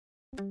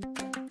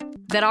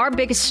that our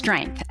biggest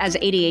strength as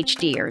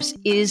ADHDers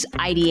is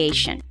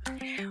ideation.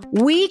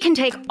 We can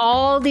take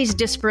all these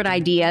disparate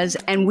ideas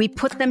and we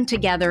put them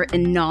together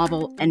in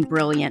novel and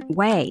brilliant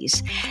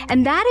ways.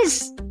 And that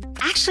is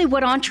actually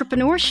what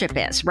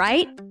entrepreneurship is,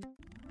 right?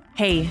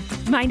 Hey,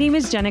 my name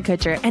is Jenna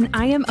Kutcher, and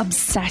I am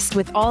obsessed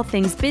with all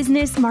things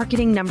business,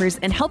 marketing, numbers,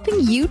 and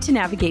helping you to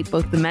navigate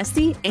both the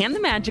messy and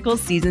the magical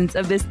seasons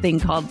of this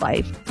thing called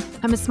life.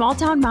 I'm a small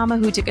town mama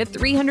who took a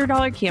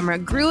 $300 camera,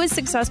 grew a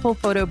successful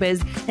photo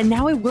biz, and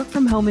now I work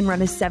from home and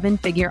run a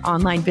 7-figure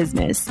online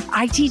business.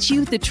 I teach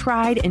you the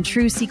tried and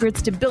true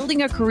secrets to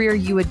building a career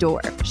you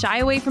adore. Shy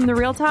away from the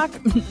real talk?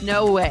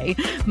 No way.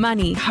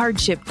 Money,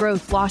 hardship,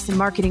 growth, loss, and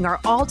marketing are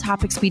all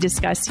topics we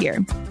discuss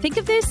here. Think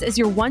of this as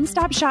your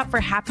one-stop shop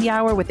for happy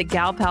hour with a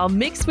gal pal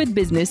mixed with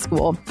business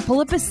school. Pull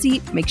up a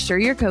seat, make sure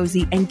you're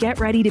cozy, and get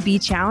ready to be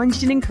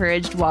challenged and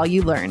encouraged while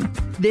you learn.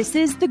 This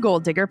is the Goal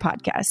Digger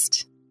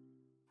Podcast.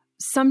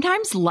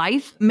 Sometimes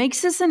life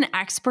makes us an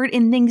expert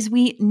in things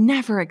we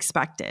never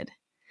expected.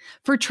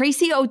 For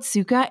Tracy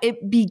Otsuka,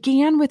 it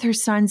began with her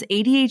son's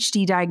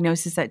ADHD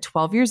diagnosis at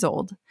 12 years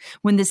old,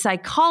 when the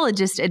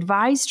psychologist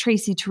advised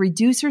Tracy to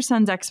reduce her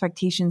son's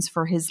expectations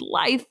for his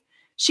life.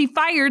 She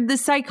fired the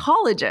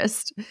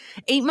psychologist.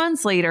 8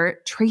 months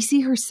later,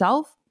 Tracy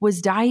herself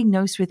was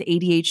diagnosed with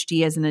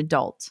ADHD as an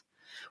adult.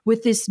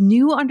 With this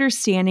new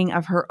understanding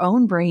of her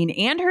own brain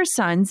and her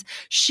son's,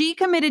 she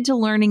committed to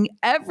learning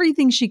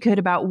everything she could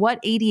about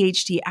what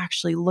ADHD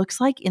actually looks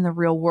like in the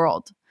real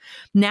world.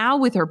 Now,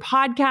 with her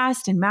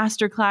podcast and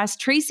masterclass,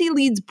 Tracy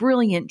leads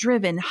brilliant,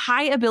 driven,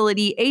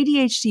 high-ability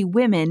ADHD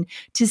women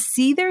to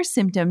see their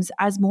symptoms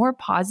as more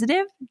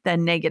positive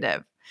than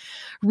negative.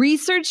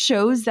 Research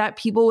shows that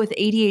people with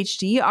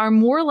ADHD are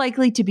more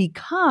likely to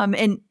become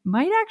and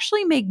might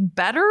actually make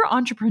better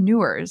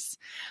entrepreneurs.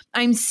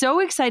 I'm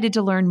so excited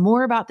to learn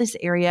more about this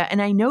area,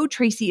 and I know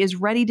Tracy is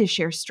ready to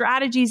share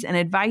strategies and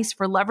advice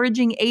for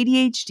leveraging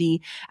ADHD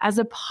as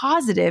a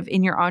positive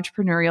in your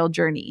entrepreneurial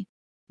journey.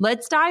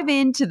 Let's dive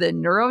into the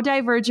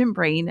neurodivergent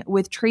brain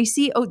with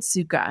Tracy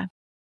Otsuka.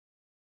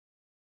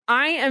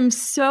 I am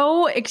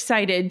so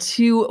excited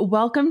to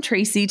welcome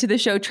Tracy to the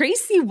show.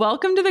 Tracy,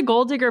 welcome to the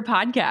Goal Digger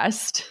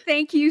Podcast.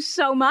 Thank you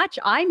so much.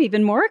 I'm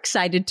even more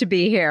excited to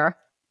be here.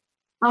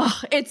 Oh,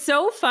 it's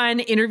so fun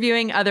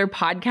interviewing other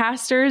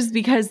podcasters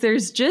because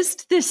there's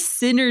just this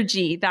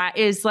synergy that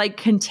is like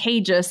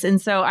contagious.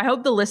 And so I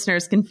hope the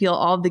listeners can feel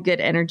all the good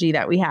energy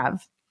that we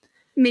have.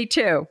 Me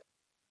too.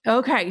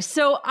 Okay,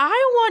 so I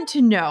want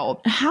to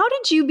know, how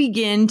did you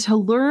begin to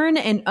learn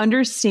and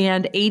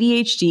understand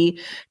ADHD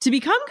to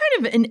become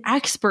kind of an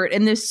expert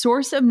in this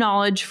source of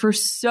knowledge for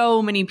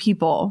so many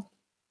people?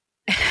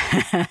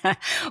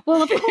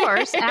 Well, of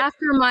course,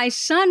 after my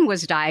son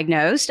was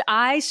diagnosed,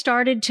 I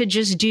started to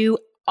just do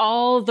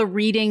all the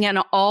reading and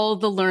all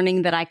the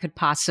learning that I could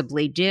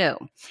possibly do.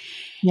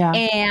 Yeah.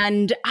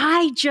 And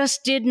I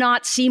just did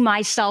not see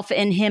myself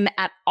in him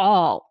at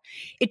all.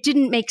 It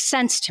didn't make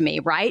sense to me,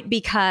 right?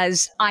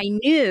 Because I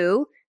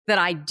knew that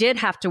I did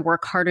have to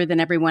work harder than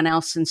everyone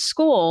else in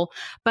school,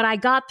 but I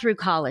got through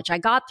college. I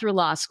got through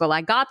law school.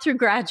 I got through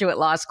graduate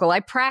law school.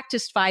 I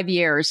practiced 5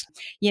 years,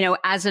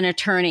 as an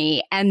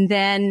attorney. And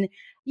then,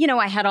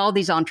 I had all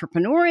these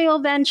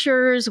entrepreneurial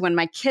ventures. When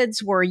my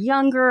kids were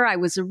younger, I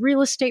was a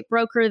real estate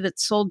broker that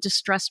sold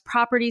distressed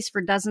properties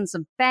for dozens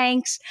of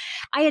banks.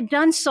 I had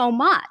done so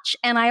much,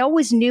 and I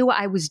always knew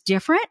I was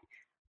different.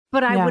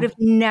 But I would have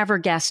never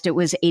guessed it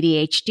was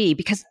ADHD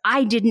because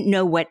I didn't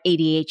know what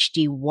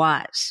ADHD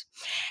was.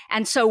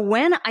 And so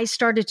when I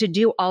started to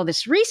do all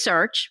this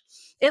research,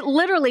 it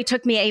literally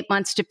took me 8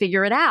 months to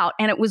figure it out.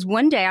 And it was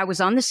one day I was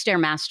on the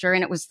Stairmaster,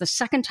 and it was the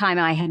second time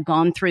I had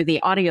gone through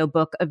the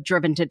audiobook of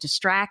Driven to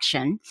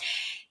Distraction.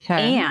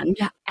 Okay. And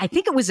I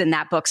think it was in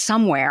that book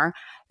somewhere,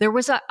 there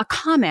was a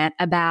comment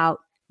about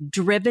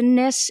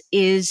drivenness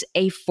is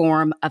a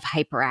form of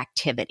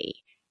hyperactivity.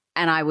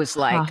 And I was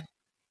like,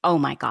 oh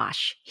my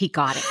gosh, he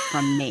got it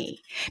from me.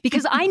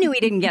 Because I knew he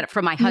didn't get it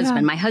from my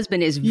husband. My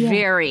husband is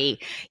very,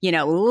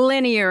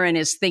 linear in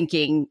his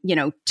thinking,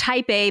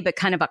 type A, but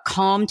kind of a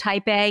calm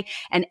type A.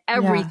 And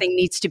everything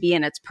needs to be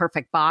in its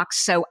perfect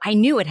box. So I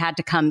knew it had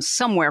to come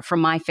somewhere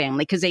from my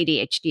family because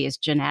ADHD is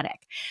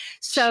genetic.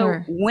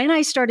 So when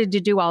I started to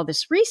do all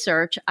this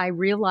research, I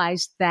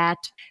realized that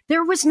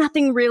there was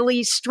nothing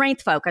really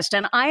strength focused.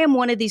 And I am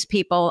one of these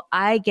people,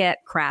 I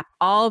get crap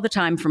all the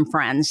time from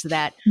friends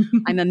that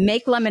I'm a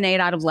make lemonade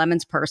out of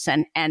lemons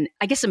person. And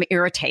I guess I'm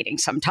irritating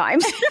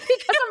sometimes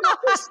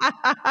because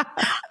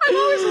I'm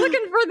always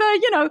looking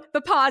for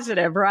the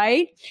positive,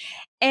 right?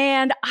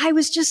 And I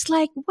was just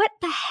like, what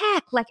the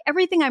heck? Like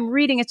everything I'm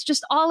reading, it's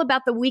just all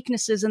about the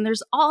weaknesses and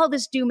there's all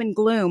this doom and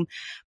gloom.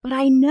 But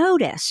I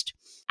noticed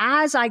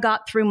as I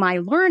got through my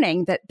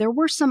learning that there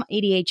were some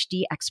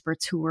ADHD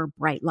experts who were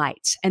bright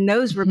lights. And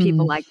those were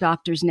people like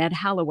Doctors Ned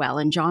Hallowell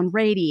and John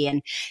Rady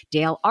and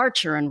Dale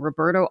Archer and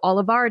Roberto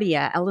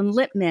Olivardia, Ellen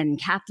Lippman,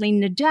 Kathleen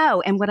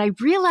Nadeau. And what I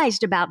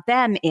realized about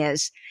them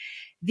is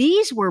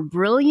these were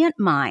brilliant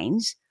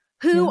minds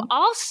who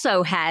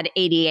also had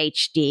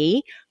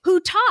ADHD,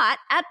 who taught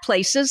at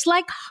places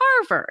like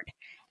Harvard.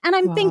 And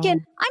I'm thinking,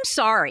 Wow. I'm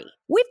sorry,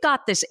 we've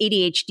got this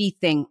ADHD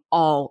thing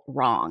all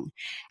wrong.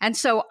 And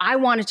so I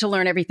wanted to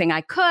learn everything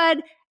I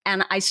could.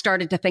 And I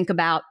started to think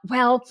about,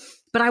 well,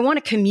 but I want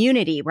a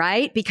community,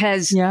 right?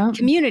 Because Yeah.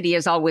 community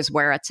is always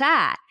where it's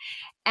at.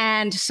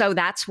 And so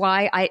that's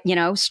why I,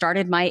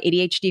 started my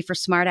ADHD for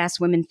Smartass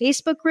Women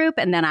Facebook group.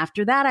 And then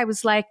after that, I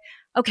was like,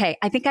 okay,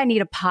 I think I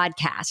need a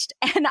podcast.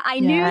 And I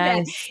knew that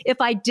Yes. if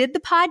I did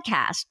the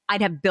podcast,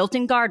 I'd have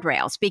built-in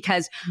guardrails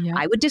because Yep.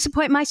 I would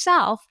disappoint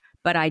myself,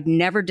 but I'd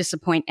never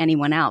disappoint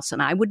anyone else.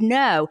 And I would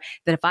know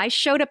that if I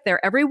showed up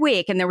there every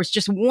week and there was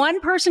just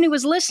one person who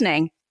was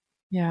listening,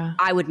 Yeah.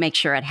 I would make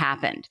sure it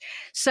happened.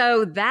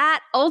 So that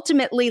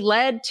ultimately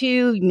led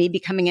to me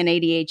becoming an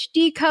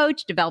ADHD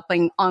coach,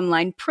 developing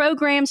online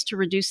programs to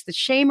reduce the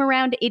shame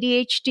around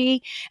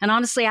ADHD. And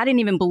honestly, I didn't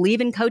even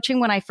believe in coaching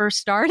when I first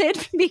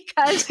started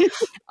because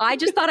I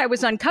just thought I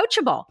was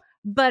uncoachable.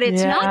 But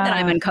it's not that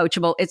I'm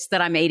uncoachable, it's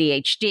that I'm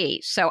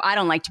ADHD. So I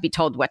don't like to be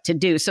told what to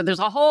do. So there's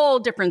a whole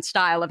different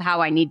style of how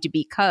I need to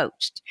be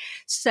coached.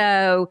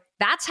 So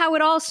that's how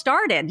it all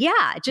started.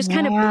 Yeah, it just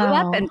kind of blew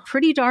up and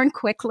pretty darn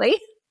quickly.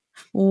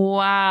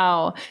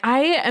 Wow. I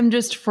am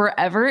just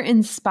forever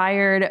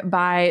inspired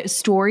by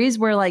stories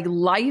where like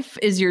life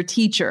is your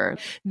teacher.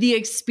 The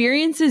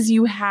experiences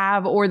you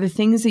have or the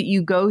things that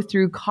you go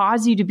through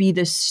cause you to be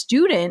the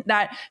student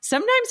that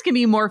sometimes can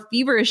be more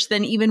feverish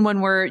than even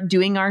when we're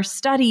doing our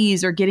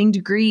studies or getting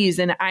degrees.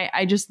 And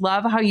I just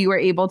love how you were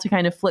able to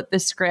kind of flip the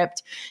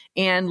script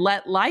and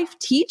let life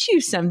teach you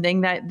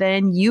something that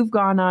then you've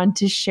gone on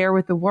to share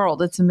with the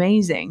world. It's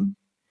amazing.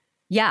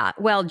 Yeah.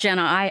 Well,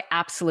 Jenna, I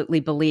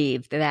absolutely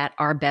believe that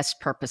our best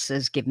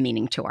purposes give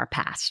meaning to our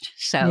past.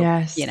 So,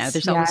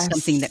 there's always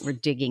something that we're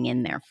digging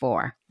in there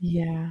for.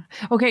 Yeah.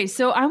 Okay.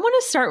 So I want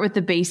to start with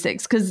the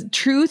basics because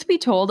truth be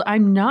told,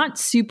 I'm not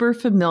super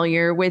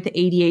familiar with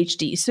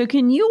ADHD. So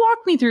can you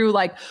walk me through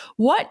like,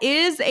 what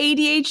is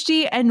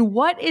ADHD and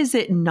what is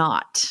it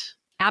not?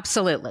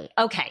 Absolutely.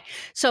 Okay.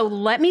 So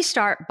let me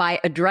start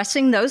by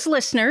addressing those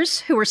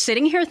listeners who are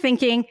sitting here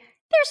thinking,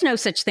 there's no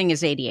such thing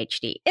as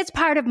ADHD. It's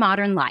part of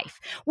modern life.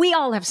 We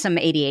all have some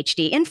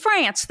ADHD. In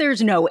France,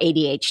 there's no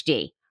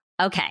ADHD.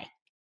 Okay.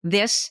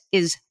 This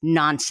is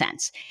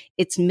nonsense.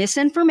 It's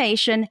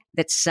misinformation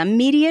that some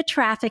media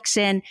traffics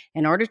in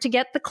order to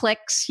get the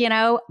clicks,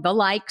 the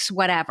likes,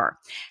 whatever.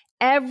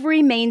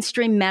 Every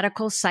mainstream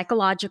medical,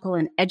 psychological,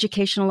 and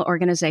educational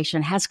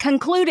organization has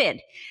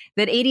concluded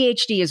that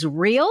ADHD is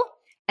real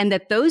and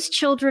that those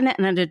children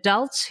and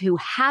adults who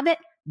have it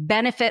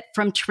benefit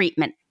from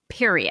treatment.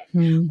 Period.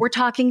 We're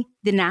talking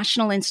the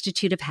National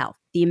Institute of Health,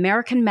 the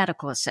American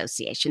Medical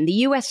Association, the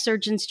U.S.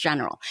 Surgeons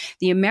General,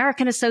 the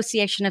American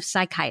Association of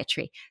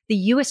Psychiatry, the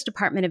U.S.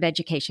 Department of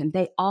Education.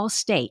 They all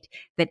state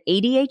that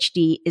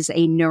ADHD is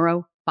a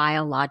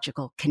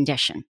neurobiological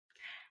condition.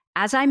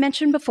 As I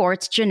mentioned before,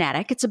 it's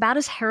genetic. It's about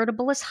as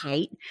heritable as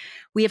height.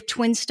 We have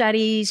twin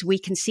studies. We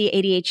can see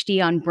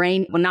ADHD on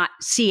brain, well, not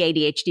see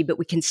ADHD, but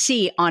we can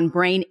see on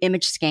brain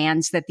image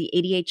scans that the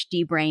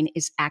ADHD brain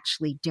is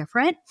actually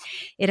different.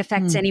 It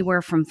affects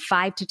anywhere from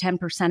 5 to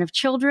 10% of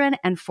children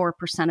and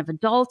 4% of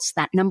adults.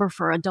 That number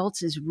for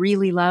adults is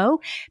really low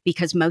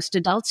because most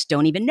adults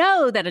don't even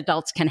know that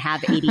adults can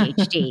have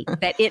ADHD.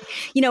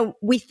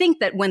 We think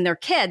that when they're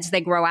kids,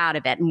 they grow out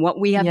of it. And what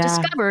we have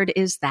discovered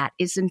is that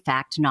is in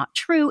fact not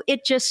true.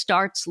 It just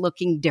starts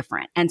looking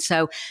different. And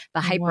so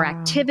the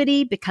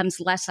hyperactivity becomes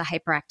less a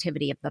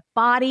hyperactivity of the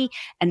body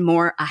and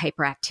more a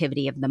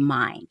hyperactivity of the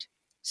mind.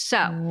 So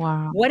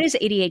what is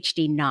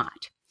ADHD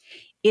not?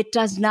 It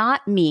does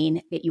not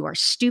mean that you are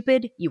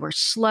stupid, you are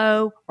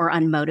slow, or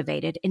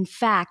unmotivated. In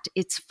fact,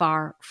 it's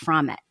far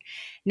from it.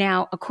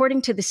 Now,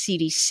 according to the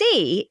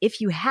CDC, if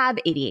you have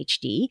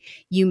ADHD,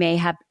 you may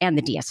have, and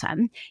the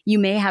DSM, you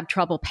may have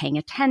trouble paying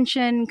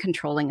attention,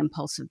 controlling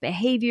impulsive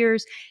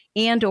behaviors,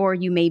 and or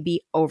you may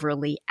be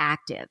overly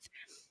active.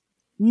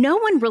 No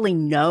one really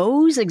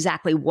knows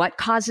exactly what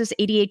causes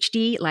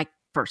ADHD, like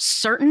for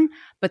certain,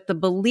 but the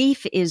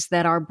belief is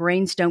that our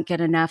brains don't get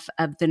enough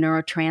of the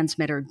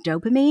neurotransmitter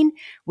dopamine,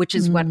 which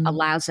is what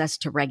allows us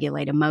to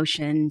regulate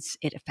emotions.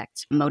 It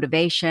affects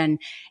motivation,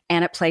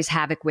 and it plays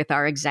havoc with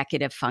our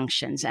executive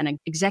functions. And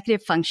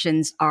executive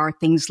functions are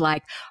things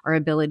like our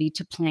ability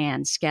to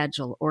plan,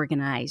 schedule,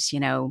 organize,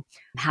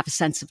 have a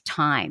sense of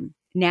time.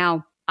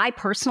 Now, I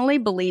personally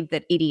believe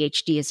that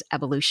ADHD is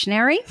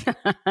evolutionary.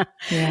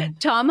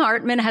 Tom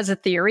Hartman has a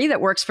theory that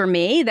works for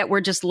me that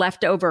we're just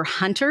leftover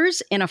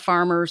hunters in a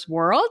farmer's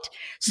world.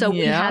 So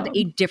we have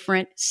a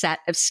different set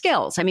of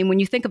skills. I mean, when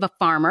you think of a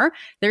farmer,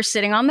 they're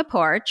sitting on the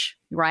porch,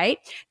 right?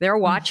 They're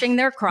watching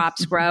their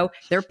crops grow.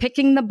 They're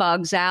picking the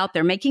bugs out.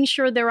 They're making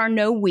sure there are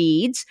no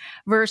weeds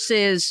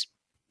versus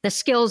the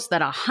skills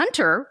that a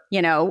hunter,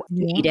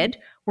 needed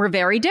were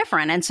very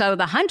different. And so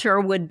the hunter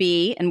would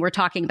be, and we're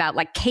talking about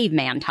like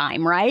caveman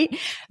time, right?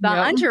 The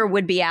hunter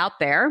would be out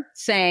there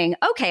saying,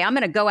 okay, I'm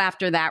going to go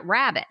after that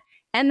rabbit.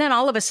 And then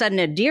all of a sudden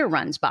a deer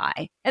runs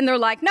by and they're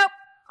like, nope,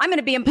 I'm going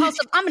to be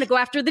impulsive. I'm going to go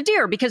after the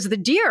deer because the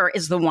deer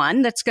is the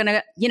one that's going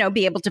to,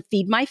 be able to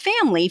feed my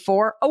family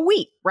for a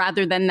week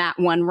rather than that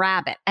one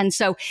rabbit. And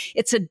so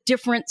it's a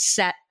different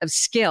set of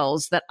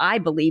skills that I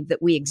believe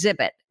that we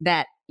exhibit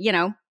that,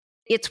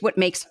 it's what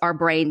makes our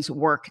brains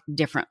work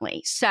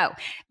differently. So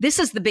this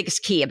is the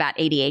biggest key about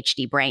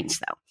ADHD brains,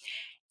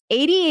 though.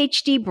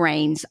 ADHD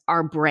brains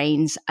are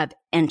brains of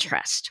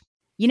interest.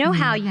 You know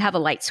how you have a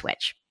light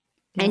switch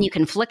and you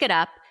can flick it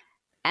up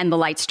and the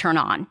lights turn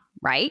on,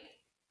 right?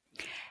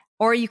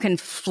 Or you can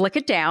flick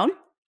it down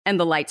and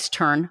the lights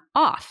turn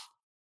off.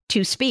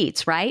 2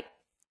 speeds, right?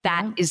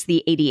 That is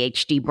the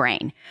ADHD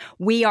brain.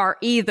 We are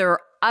either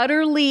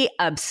utterly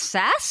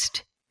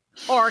obsessed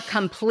or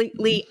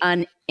completely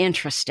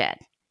uninterested.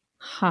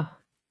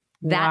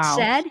 That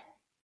said,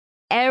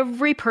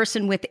 every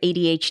person with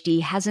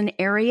ADHD has an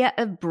area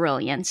of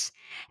brilliance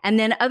and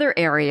then other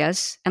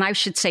areas, and I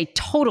should say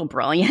total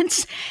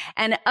brilliance,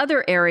 and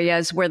other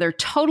areas where they're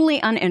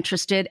totally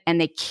uninterested and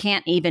they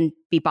can't even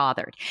be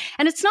bothered.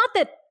 And it's not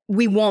that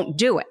we won't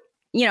do it.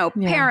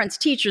 Parents,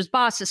 teachers,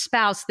 bosses,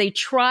 spouse, they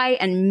try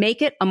and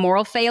make it a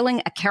moral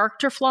failing, a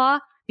character flaw,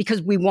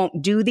 because we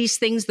won't do these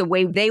things the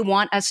way they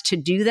want us to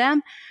do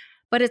them.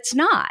 But it's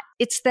not.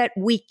 It's that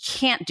we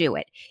can't do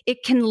it.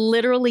 It can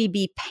literally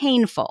be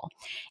painful.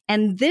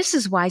 And this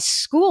is why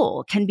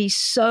school can be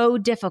so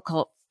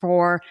difficult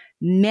for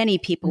many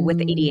people with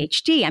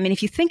ADHD. I mean,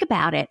 if you think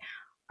about it,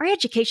 our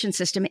education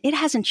system, it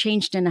hasn't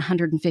changed in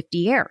 150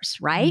 years,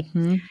 right?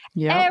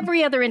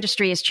 Every other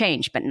industry has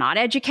changed, but not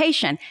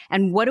education.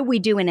 And what do we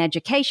do in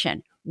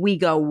education? We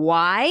go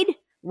wide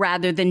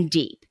rather than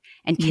deep.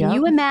 And can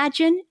you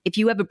imagine if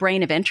you have a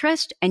brain of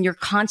interest and you're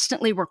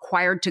constantly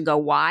required to go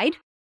wide?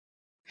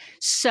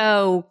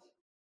 So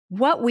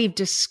what we've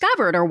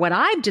discovered, or what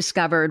I've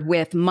discovered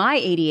with my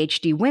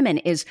ADHD women,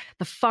 is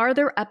the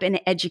farther up in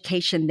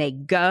education they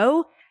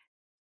go,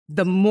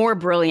 the more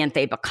brilliant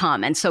they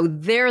become. And so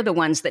they're the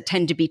ones that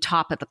tend to be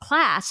top of the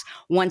class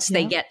once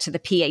they get to the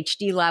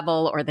PhD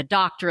level or the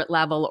doctorate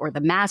level or the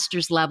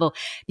master's level,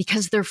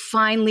 because they're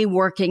finally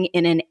working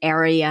in an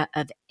area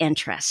of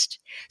interest.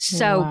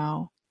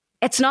 So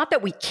it's not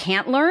that we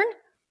can't learn.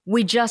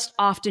 We just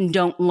often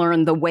don't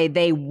learn the way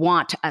they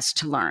want us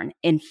to learn.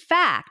 In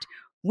fact,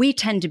 we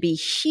tend to be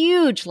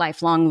huge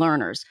lifelong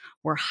learners.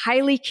 We're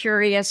highly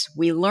curious.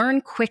 We learn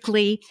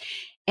quickly.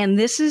 And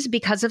this is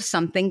because of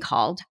something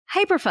called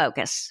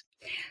hyperfocus.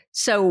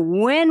 So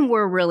when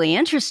we're really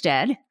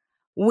interested,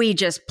 we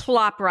just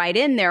plop right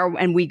in there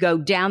and we go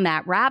down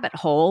that rabbit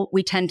hole.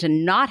 We tend to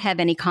not have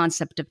any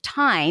concept of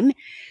time.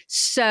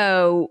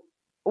 So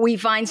we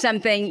find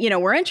something,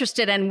 we're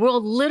interested in,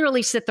 we'll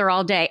literally sit there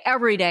all day,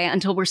 every day,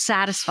 until we're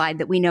satisfied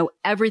that we know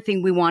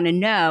everything we want to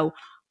know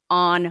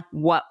on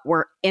what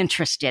we're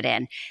interested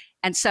in.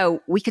 And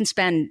so we can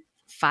spend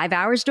 5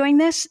 hours doing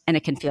this and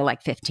it can feel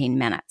like 15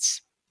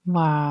 minutes.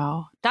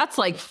 Wow. That's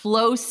like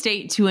flow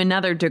state to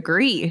another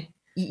degree.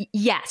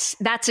 Yes,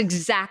 that's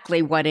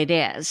exactly what it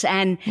is.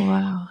 And,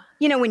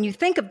 when you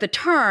think of the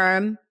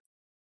term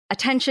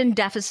attention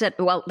deficit,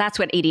 well, that's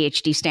what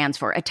ADHD stands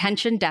for,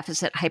 attention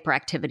deficit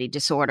hyperactivity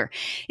disorder.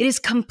 It is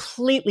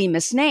completely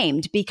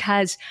misnamed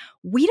because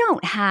we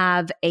don't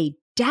have a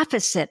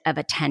deficit of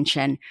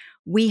attention.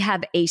 We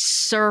have a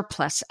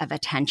surplus of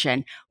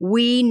attention.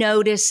 We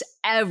notice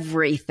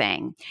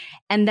everything.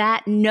 And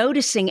that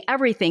noticing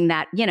everything,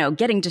 that,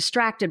 getting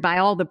distracted by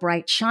all the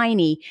bright,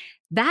 shiny,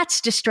 that's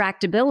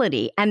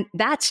distractibility. And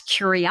that's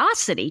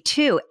curiosity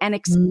too. And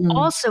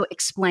also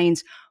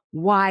explains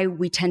why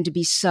we tend to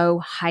be so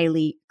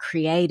highly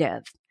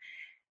creative.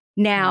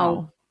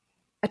 Now,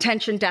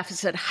 attention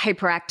deficit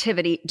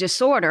hyperactivity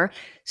disorder,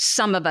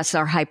 some of us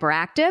are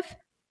hyperactive.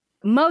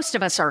 Most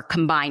of us are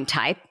combined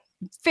type.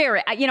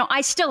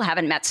 I still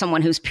haven't met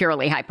someone who's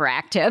purely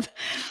hyperactive,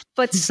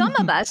 but some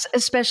of us,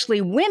 especially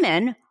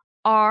women,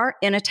 are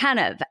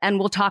inattentive. And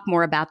we'll talk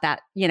more about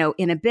that,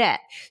 in a bit.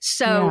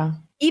 So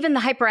even the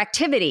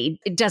hyperactivity,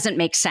 it doesn't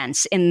make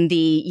sense in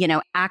the,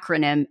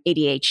 acronym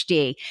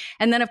ADHD.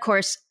 And then, of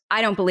course,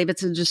 I don't believe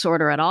it's a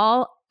disorder at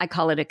all. I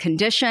call it a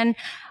condition.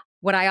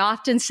 What I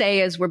often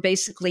say is we're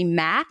basically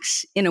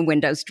Macs in a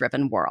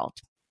Windows-driven world.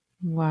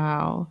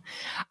 Wow.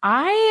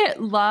 I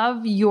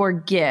love your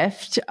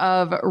gift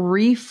of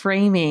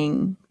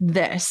reframing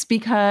this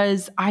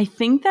because I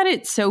think that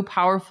it's so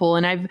powerful.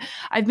 And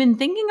I've been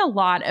thinking a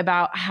lot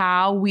about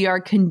how we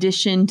are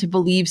conditioned to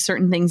believe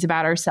certain things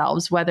about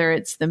ourselves, whether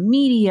it's the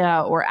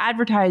media or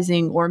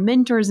advertising or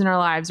mentors in our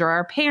lives or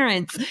our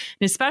parents. And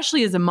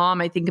especially as a mom,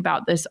 I think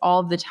about this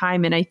all the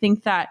time. And I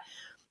think that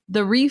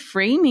the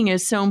reframing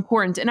is so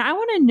important. And I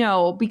want to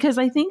know, because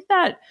I think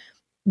that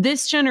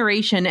this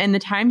generation and the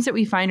times that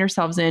we find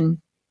ourselves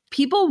in,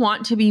 people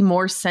want to be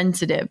more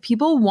sensitive.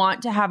 People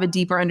want to have a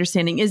deeper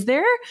understanding. Is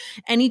there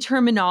any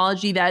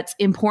terminology that's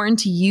important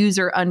to use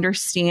or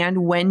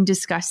understand when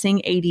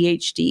discussing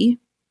ADHD?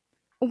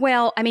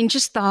 Well, I mean,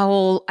 just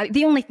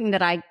the only thing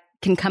that I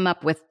can come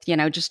up with,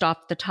 just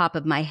off the top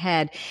of my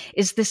head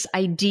is this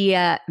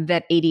idea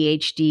that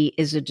ADHD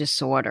is a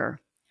disorder.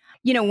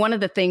 One of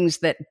the things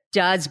that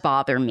does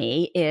bother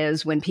me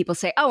is when people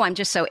say, oh, I'm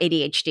just so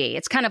ADHD.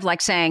 It's kind of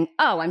like saying,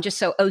 oh, I'm just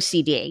so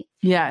OCD.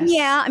 Yes.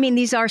 Yeah. I mean,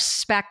 these are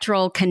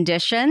spectral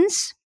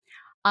conditions.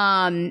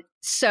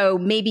 So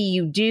maybe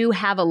you do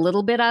have a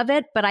little bit of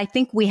it, but I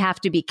think we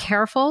have to be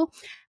careful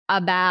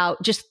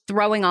about just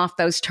throwing off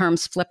those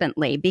terms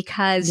flippantly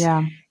because,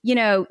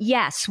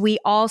 yes, we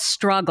all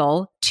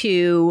struggle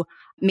to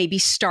maybe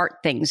start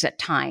things at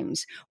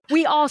times.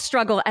 We all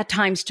struggle at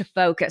times to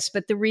focus,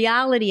 but the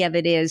reality of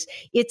it is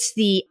it's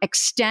the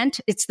extent,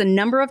 it's the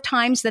number of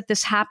times that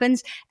this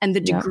happens and the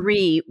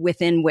degree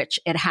within which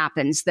it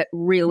happens that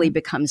really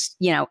becomes,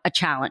 a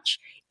challenge.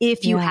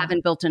 If you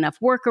haven't built enough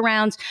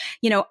workarounds,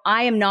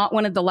 I am not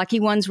one of the lucky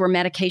ones where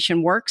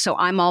medication works. So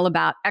I'm all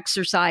about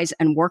exercise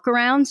and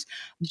workarounds.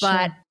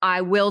 But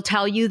I will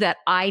tell you that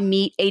I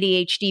meet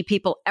ADHD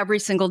people every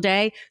single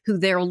day who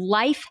their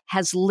life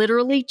has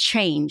literally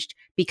changed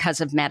because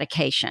of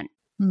medication.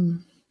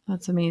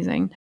 That's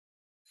amazing.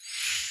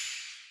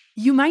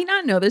 You might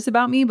not know this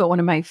about me, but one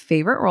of my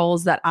favorite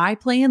roles that I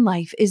play in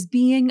life is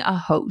being a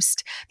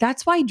host.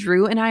 That's why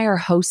Drew and I are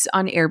hosts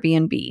on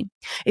Airbnb.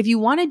 If you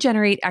want to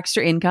generate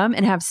extra income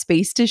and have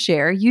space to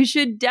share, you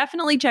should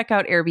definitely check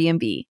out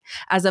Airbnb.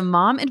 As a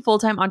mom and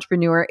full-time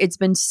entrepreneur, it's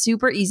been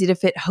super easy to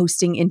fit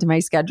hosting into my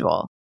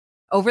schedule.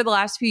 Over the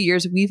last few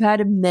years, we've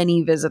had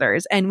many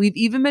visitors, and we've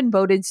even been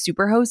voted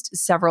Superhost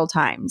several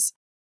times.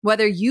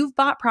 Whether you've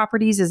bought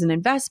properties as an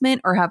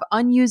investment or have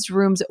unused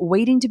rooms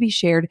waiting to be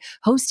shared,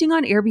 hosting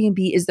on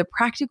Airbnb is the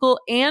practical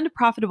and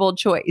profitable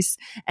choice.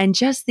 And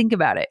just think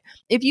about it.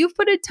 If you've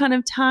put a ton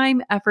of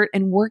time, effort,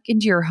 and work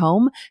into your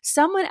home,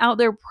 someone out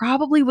there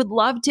probably would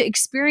love to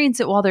experience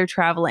it while they're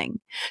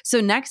traveling.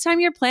 So next time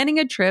you're planning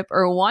a trip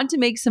or want to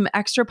make some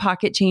extra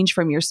pocket change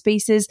from your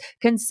spaces,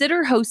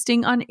 consider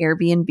hosting on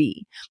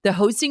Airbnb. The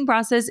hosting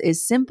process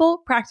is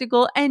simple,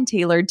 practical, and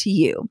tailored to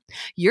you.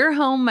 Your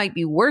home might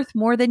be worth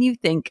more than you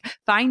think.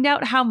 Find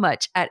out how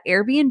much at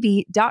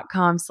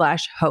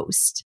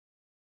airbnb.com/host.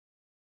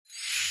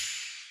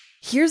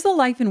 Here's the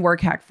life and work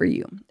hack for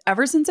you.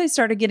 Ever since I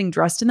started getting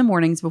dressed in the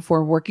mornings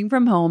before working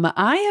from home,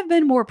 I have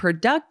been more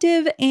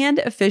productive and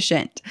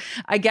efficient.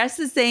 I guess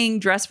the saying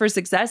dress for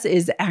success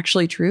is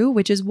actually true,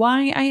 which is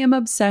why I am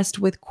obsessed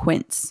with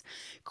Quince.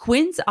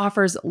 Quince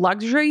offers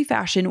luxury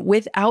fashion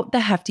without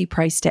the hefty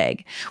price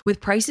tag. With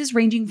prices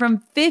ranging from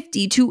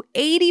 50 to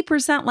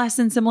 80% less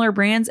than similar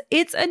brands,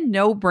 it's a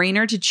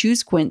no-brainer to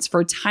choose Quince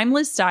for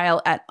timeless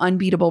style at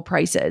unbeatable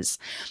prices.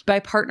 By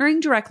partnering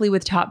directly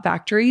with top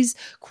factories,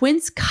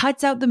 Quince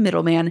cuts out the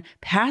middleman,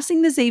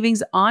 passing the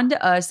savings on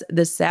to us,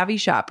 the savvy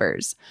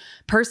shoppers.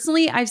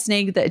 Personally, I've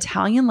snagged the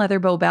Italian leather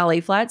bow ballet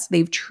flats.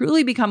 They've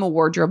truly become a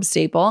wardrobe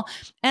staple.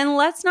 And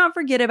let's not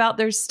forget about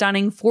their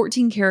stunning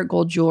 14 karat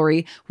gold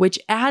jewelry, which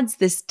adds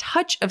this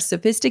touch of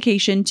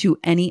sophistication to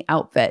any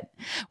outfit.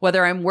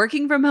 Whether I'm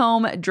working from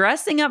home,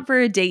 dressing up for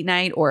a date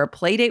night, or a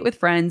play date with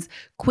friends,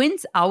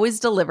 Quince always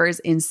delivers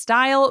in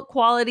style,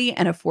 quality,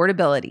 and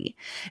affordability.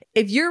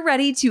 If you're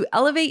ready to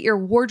elevate your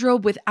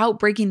wardrobe without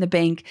breaking the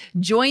bank,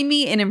 join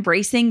me in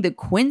embracing the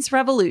Quince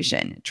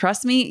revolution.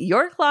 Trust me,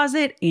 your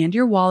closet and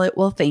your wallet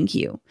will thank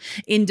you.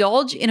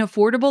 Indulge in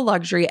affordable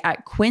luxury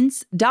at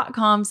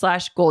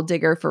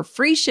quince.com/golddigger for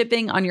free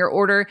shipping on your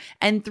order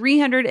and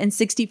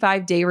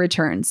 365-day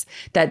returns.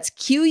 That's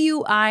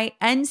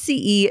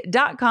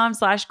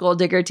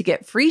QUINCE.com/golddigger to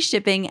get free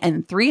shipping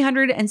and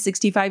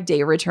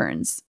 365-day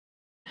returns.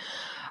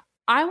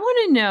 I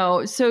want to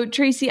know, so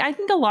Tracy, I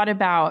think a lot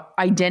about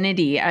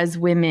identity as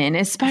women,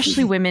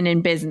 especially women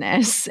in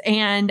business.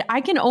 And I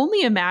can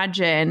only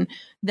imagine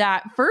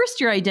that first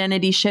your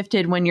identity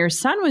shifted when your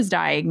son was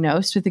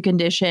diagnosed with the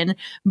condition,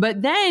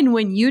 but then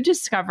when you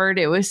discovered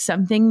it was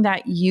something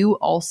that you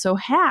also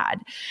had.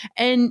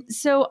 And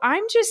so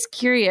I'm just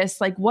curious,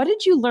 what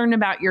did you learn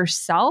about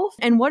yourself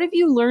and what have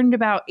you learned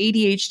about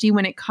ADHD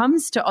when it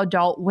comes to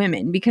adult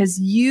women?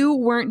 Because you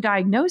weren't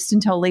diagnosed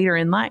until later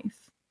in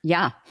life.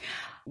 Yeah.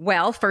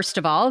 Well, first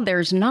of all,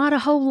 there's not a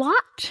whole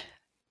lot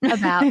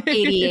about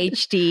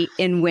ADHD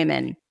in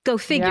women. Go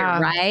figure,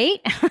 right?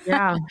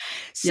 Yeah.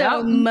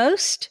 So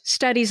most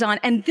studies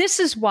and this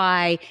is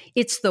why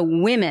it's the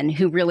women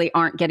who really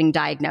aren't getting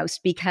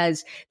diagnosed,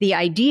 because the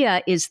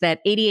idea is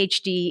that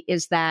ADHD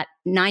is that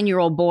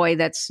 9-year-old boy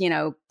that's,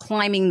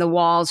 climbing the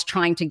walls,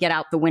 trying to get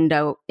out the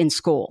window in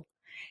school.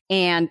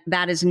 And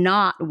that is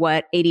not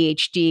what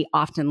ADHD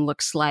often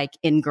looks like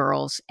in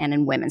girls and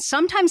in women.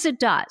 Sometimes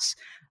it does,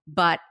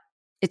 but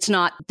it's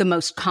not the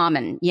most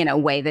common,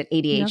 way that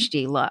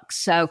ADHD looks.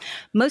 So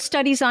most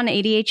studies on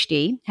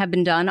ADHD have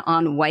been done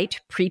on white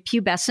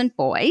prepubescent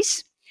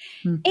boys.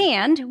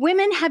 And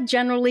women have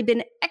generally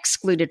been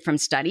excluded from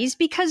studies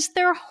because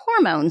their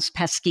hormones,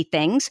 pesky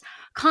things,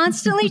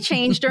 constantly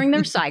change during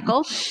their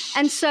cycle.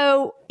 And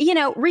so,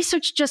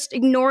 research just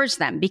ignores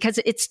them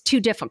because it's too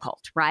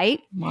difficult, right?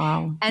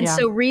 Wow. And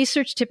so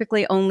research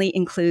typically only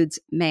includes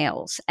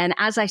males. And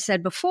as I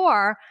said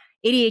before,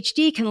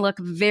 ADHD can look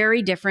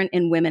very different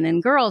in women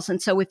and girls. And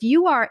so if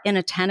you are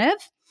inattentive,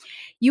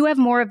 You have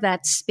more of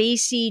that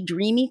spacey,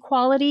 dreamy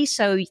quality.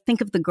 So you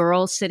think of the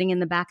girls sitting in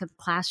the back of the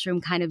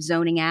classroom, kind of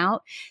zoning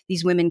out.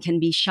 These women can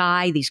be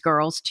shy, these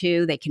girls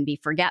too. They can be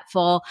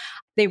forgetful.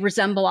 They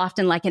resemble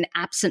often like an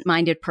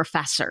absent-minded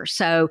professor.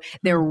 So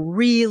they're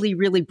really,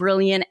 really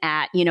brilliant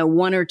at,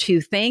 one or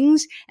two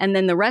things. And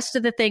then the rest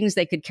of the things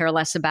they could care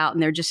less about.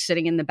 And they're just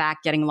sitting in the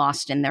back getting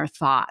lost in their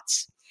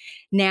thoughts.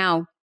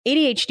 Now,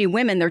 ADHD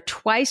women, they're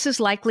twice as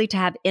likely to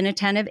have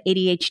inattentive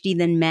ADHD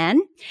than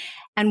men.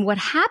 And what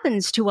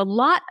happens to a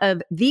lot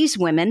of these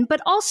women, but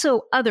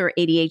also other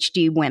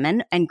ADHD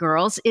women and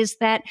girls, is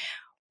that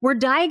we're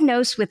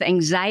diagnosed with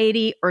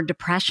anxiety or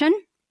depression.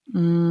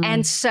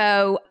 And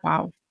so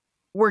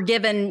we're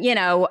given,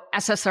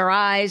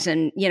 SSRIs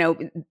and,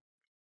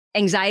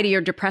 anxiety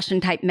or depression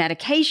type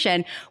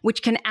medication,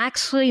 which can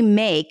actually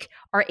make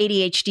our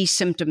ADHD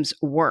symptoms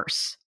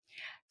worse.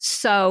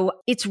 So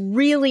it's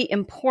really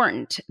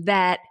important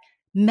that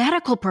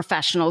medical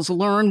professionals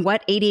learn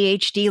what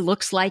ADHD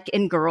looks like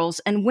in girls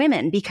and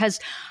women, because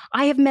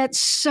I have met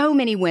so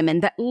many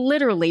women that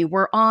literally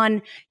were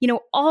on,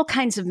 all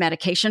kinds of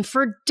medication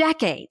for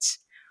decades.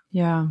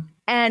 Yeah.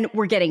 And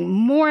we're getting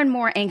more and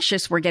more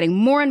anxious. We're getting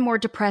more and more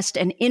depressed.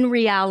 And in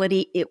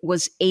reality, it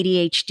was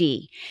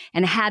ADHD.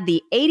 And had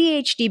the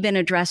ADHD been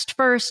addressed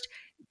first,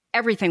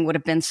 everything would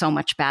have been so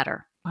much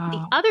better. Wow.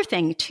 The other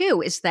thing,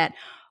 too, is that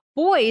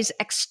boys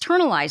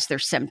externalize their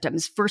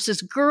symptoms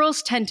versus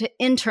girls tend to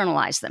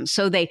internalize them.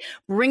 So they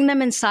bring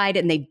them inside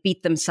and they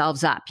beat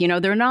themselves up.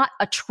 They're not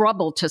a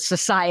trouble to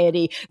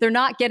society. They're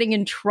not getting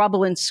in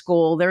trouble in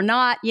school. They're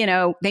not,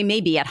 they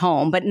may be at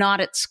home, but not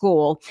at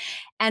school.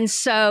 And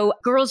so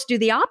girls do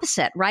the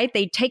opposite, right?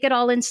 They take it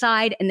all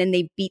inside and then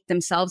they beat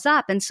themselves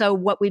up. And so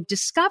what we've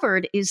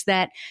discovered is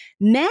that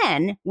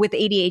men with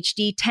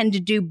ADHD tend to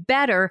do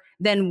better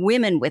than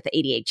women with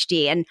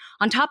ADHD. And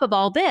on top of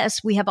all this,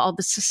 we have all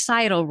the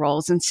societal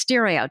roles and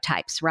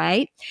stereotypes,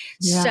 right?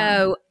 Yeah.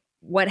 So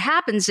what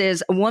happens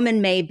is a woman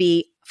may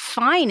be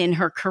fine in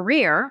her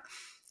career,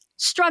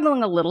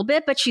 struggling a little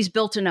bit, but she's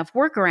built enough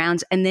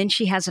workarounds, and then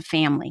she has a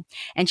family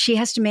and she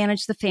has to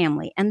manage the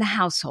family and the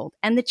household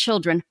and the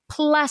children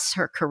plus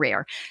her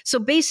career. So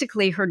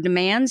basically her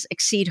demands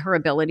exceed her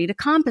ability to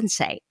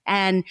compensate.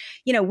 And,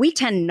 we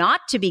tend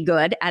not to be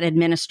good at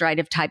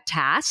administrative type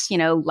tasks,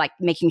 like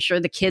making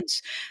sure the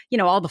kids,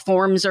 all the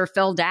forms are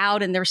filled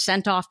out and they're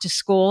sent off to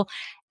school.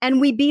 And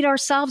we beat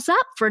ourselves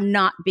up for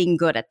not being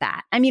good at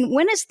that. I mean,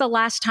 when is the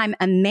last time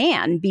a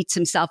man beats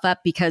himself up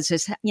because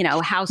his,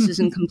 house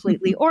isn't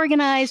completely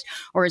organized,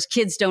 or his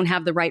kids don't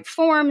have the right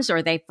forms,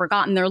 or they've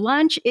forgotten their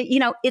lunch?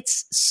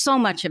 It's so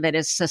much of it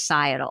is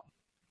societal.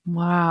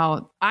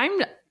 Wow.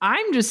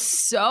 I'm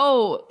just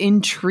so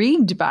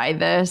intrigued by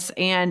this.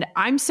 And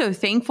I'm so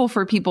thankful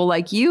for people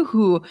like you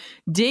who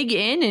dig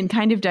in and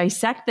kind of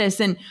dissect this.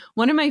 And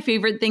one of my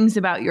favorite things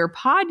about your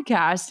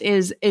podcast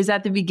is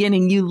at the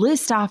beginning, you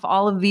list off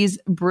all of these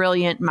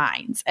brilliant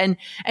minds and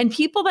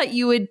people that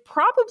you would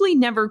probably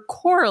never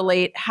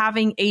correlate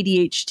having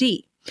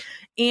ADHD.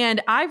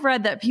 And I've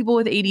read that people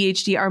with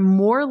ADHD are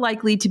more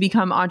likely to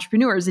become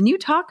entrepreneurs. And you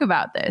talk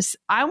about this.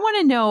 I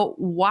want to know,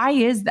 why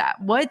is that?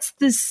 What's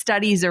the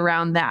studies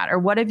around that? Or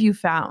what have you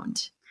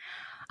found?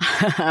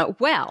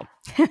 Well,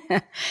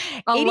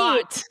 a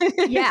lot.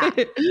 Yeah.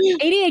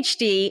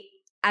 ADHD,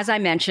 as I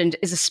mentioned,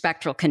 is a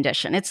spectral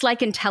condition. It's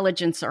like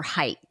intelligence or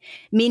height,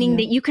 meaning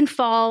that you can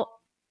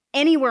fall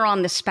anywhere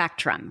on the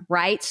spectrum,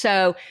 right?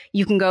 So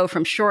you can go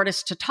from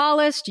shortest to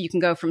tallest, you can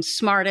go from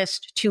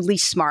smartest to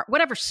least smart,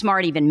 whatever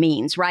smart even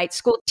means, right?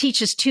 School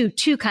teaches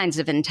two kinds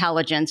of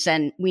intelligence,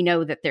 and we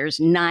know that there's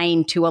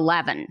 9 to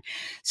 11.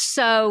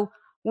 So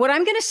what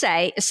I'm going to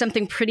say is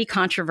something pretty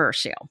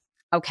controversial,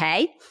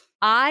 okay?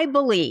 I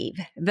believe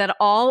that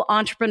all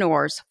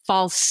entrepreneurs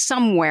fall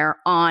somewhere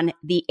on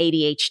the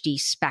ADHD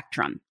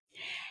spectrum.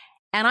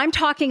 And I'm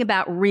talking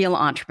about real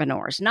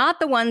entrepreneurs, not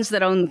the ones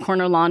that own the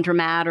corner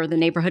laundromat or the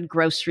neighborhood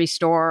grocery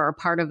store or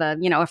part of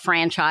a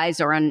franchise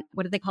or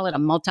what do they call it? A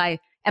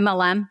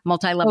MLM,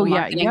 multi-level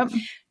marketing. Yep.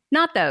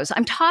 Not those.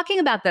 I'm talking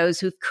about those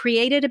who've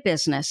created a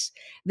business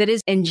that is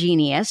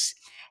ingenious,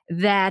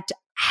 that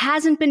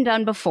hasn't been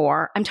done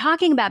before. I'm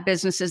talking about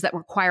businesses that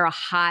require a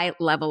high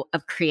level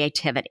of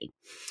creativity.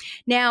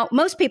 Now,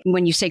 most people,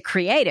 when you say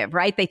creative,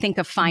 right, they think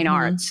of fine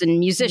arts and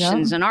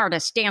musicians and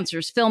artists,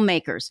 dancers,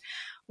 filmmakers.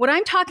 What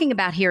I'm talking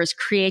about here is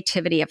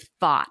creativity of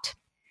thought.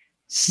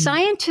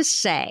 Scientists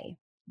say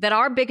that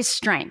our biggest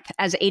strength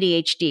as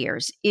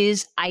ADHDers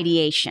is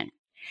ideation.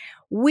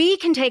 We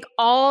can take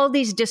all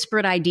these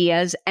disparate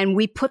ideas and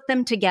we put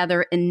them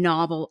together in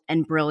novel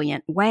and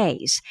brilliant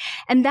ways.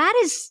 And that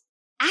is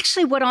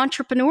actually what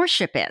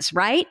entrepreneurship is,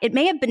 right? It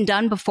may have been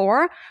done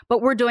before,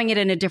 but we're doing it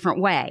in a different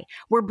way.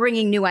 We're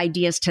bringing new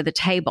ideas to the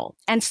table.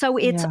 And so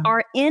it's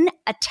our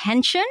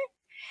inattention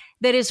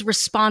that is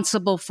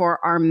responsible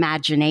for our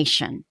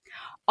imagination.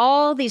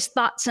 All these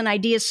thoughts and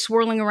ideas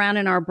swirling around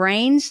in our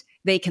brains,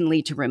 they can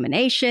lead to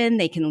rumination,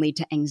 they can lead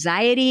to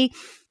anxiety.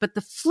 But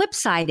the flip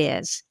side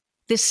is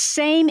this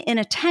same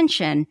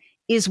inattention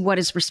is what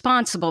is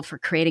responsible for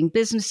creating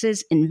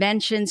businesses,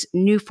 inventions,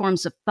 new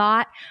forms of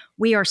thought.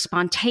 We are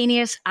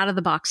spontaneous,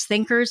 out-of-the-box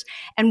thinkers,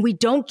 and we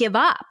don't give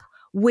up,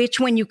 which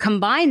when you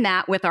combine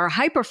that with our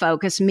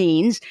hyperfocus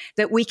means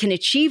that we can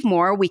achieve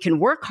more, we can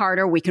work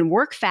harder, we can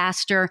work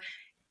faster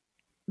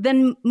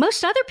than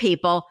most other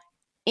people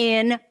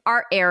in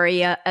our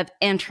area of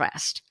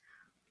interest.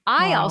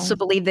 I also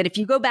believe that if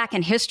you go back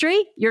in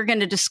history, you're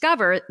going to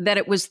discover that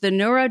it was the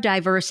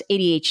neurodiverse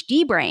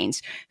ADHD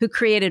brains who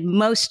created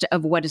most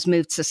of what has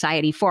moved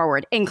society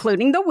forward,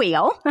 including the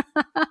wheel.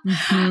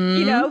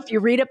 You know, if you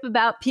read up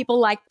about people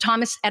like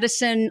Thomas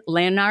Edison,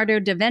 Leonardo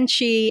da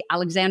Vinci,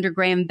 Alexander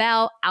Graham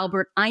Bell,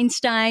 Albert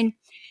Einstein,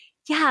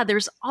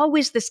 there's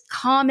always this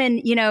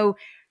common,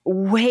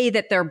 way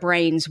that their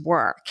brains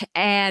work.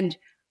 And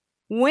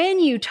when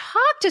you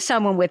talk to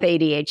someone with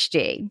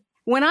ADHD,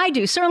 when I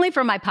do, certainly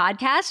for my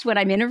podcast, when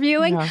I'm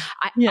interviewing, I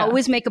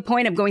always make a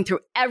point of going through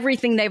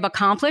everything they've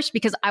accomplished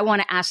because I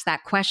want to ask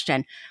that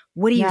question.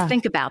 What do you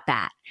think about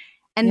that?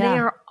 And they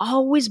are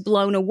always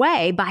blown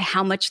away by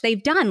how much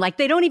they've done. Like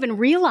they don't even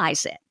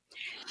realize it.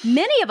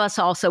 Many of us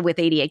also with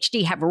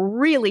ADHD have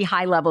really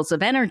high levels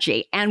of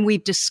energy. And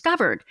we've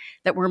discovered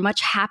that we're much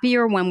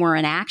happier when we're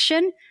in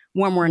action.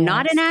 When we're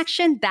not in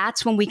action,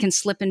 that's when we can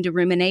slip into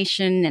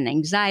rumination and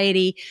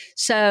anxiety.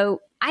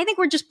 So I think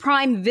we're just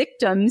prime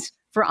victims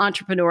for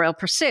entrepreneurial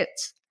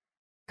pursuits.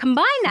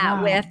 Combine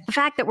that with the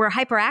fact that we're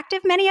hyperactive,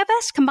 many of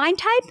us, combined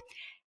type,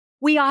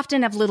 we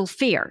often have little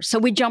fear. So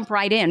we jump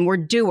right in, we're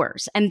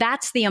doers. And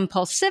that's the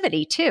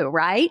impulsivity too,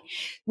 right?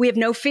 We have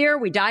no fear,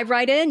 we dive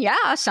right in.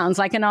 Yeah, sounds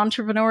like an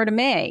entrepreneur to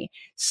me.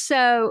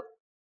 So,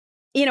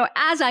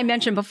 as I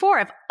mentioned before,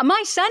 if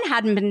my son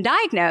hadn't been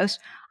diagnosed,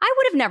 I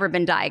would have never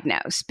been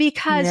diagnosed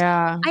because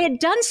I had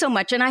done so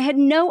much and I had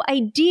no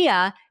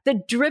idea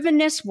that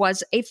drivenness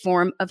was a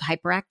form of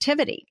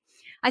hyperactivity.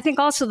 I think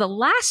also the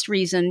last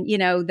reason,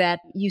 that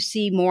you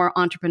see more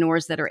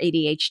entrepreneurs that are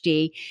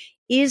ADHD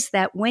is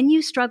that when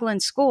you struggle in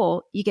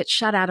school, you get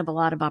shut out of a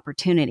lot of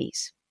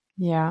opportunities.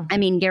 Yeah. I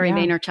mean, Gary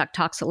Vaynerchuk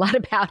talks a lot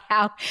about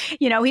how,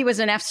 he was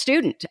an F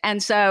student.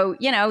 And so,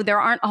 there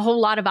aren't a whole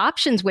lot of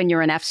options when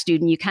you're an F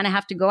student. You kind of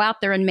have to go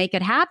out there and make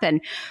it happen.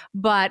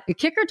 But the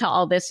kicker to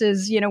all this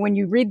is, when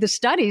you read the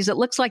studies, it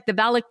looks like the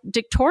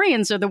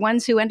valedictorians are the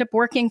ones who end up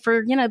working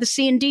for, the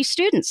C and D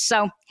students.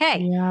 So,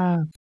 hey. Yeah.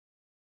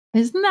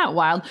 Isn't that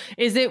wild?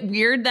 Is it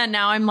weird that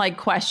now I'm like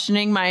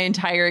questioning my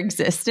entire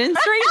existence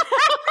right now?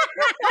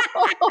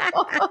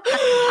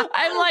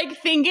 I'm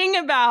like thinking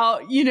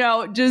about,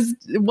 just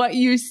what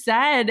you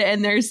said.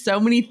 And there's so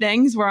many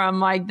things where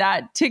I'm like,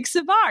 that ticks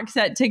a box.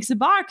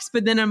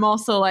 But then I'm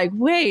also like,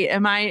 wait,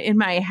 am I in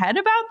my head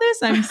about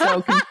this? I'm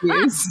so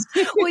confused.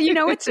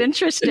 Well, it's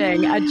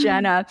interesting,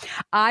 Jenna.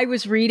 I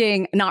was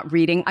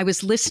I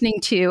was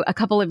listening to a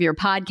couple of your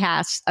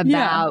podcasts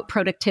about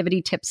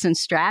productivity tips and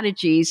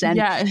strategies.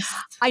 And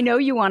I know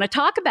you want to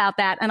talk about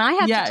that. And I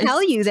have to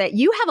tell you that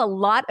you have a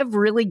lot of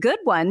really good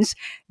ones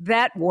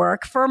that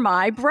work for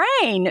my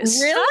brain.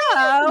 Really?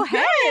 So,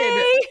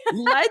 hey.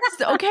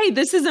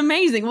 This is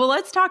amazing. Well,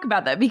 let's talk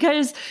about that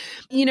because,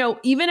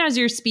 even as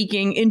you're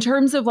speaking in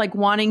terms of like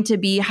wanting to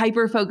be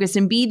hyper-focused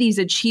and be these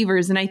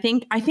achievers. And I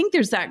think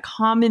there's that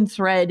common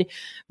thread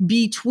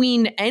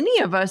between any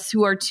of us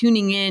who are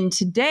tuning in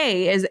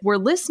today is we're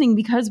listening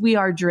because we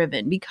are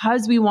driven,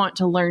 because we want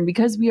to learn,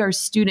 because we are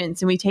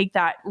students and we take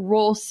that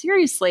role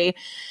seriously.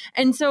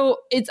 And so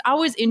it's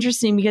always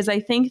interesting because I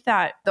think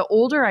that the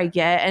older I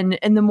get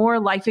and the more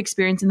life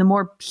experience and the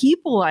more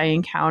people I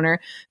encounter,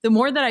 the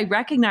more that I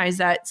recognize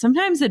that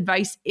sometimes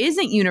advice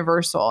isn't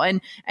universal.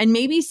 And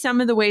maybe some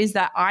of the ways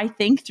that I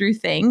think through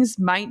things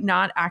might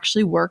not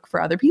actually work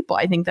for other people.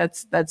 I think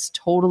that's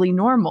totally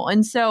normal.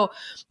 And so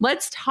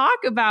let's talk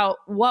about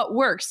what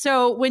works.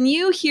 So when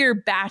you hear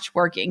batch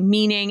working,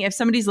 meaning if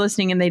somebody's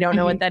listening and they don't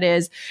know what that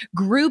is,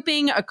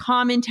 grouping a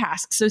common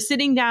task. So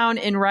sitting down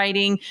and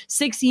writing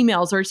 6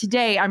 emails, or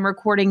today I'm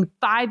recording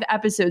 5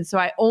 episodes. So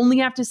I only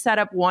have to set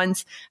up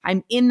once.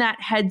 I'm in that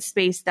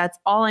headspace. That's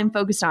all I'm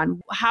focused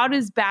on. How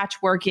does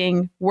batch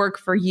working work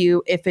for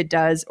you if it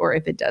does or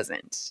if it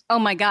doesn't? Oh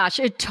my gosh,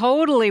 it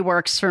totally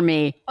works for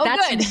me. Oh,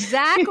 that's good.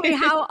 exactly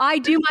how I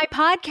do my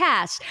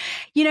podcast.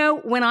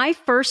 When I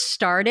first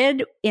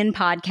started in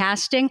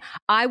podcasting,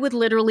 I would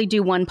literally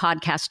do 1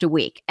 podcast a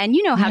week. And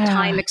you know how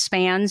time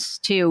expands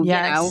to,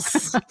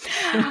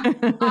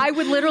 I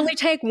would literally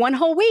take 1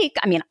 whole week.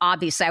 I mean,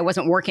 obviously I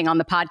wasn't working on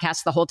the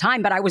podcast the whole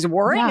time, but I was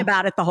worrying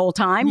about it the whole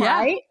time,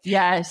 right?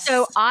 Yes.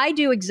 So I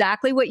do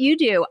exactly what you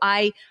do.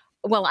 I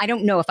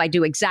don't know if I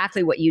do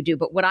exactly what you do,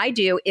 but what I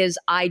do is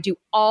I do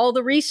all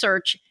the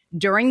research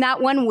during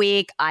that 1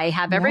 week. I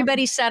have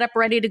everybody set up,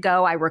 ready to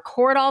go. I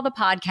record all the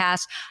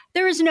podcasts.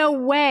 There is no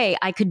way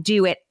I could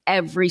do it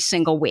every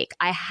single week.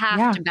 I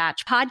have to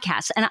batch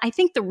podcasts. And I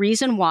think the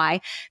reason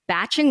why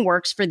batching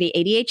works for the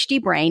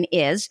ADHD brain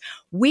is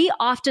we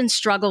often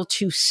struggle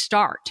to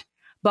start.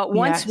 But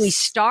once we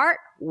start,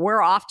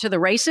 we're off to the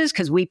races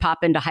because we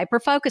pop into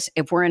hyperfocus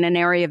if we're in an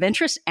area of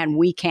interest and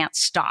we can't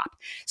stop.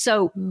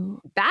 So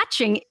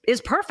batching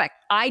is perfect.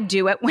 I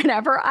do it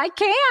whenever I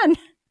can.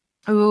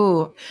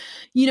 Ooh,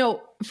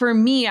 for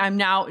me, I'm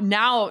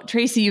now,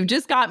 Tracy, you've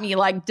just got me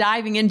like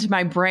diving into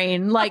my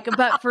brain.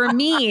 But for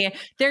me,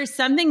 there's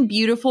something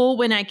beautiful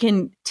when I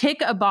can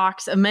tick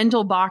a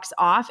mental box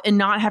off and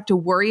not have to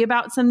worry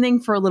about something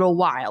for a little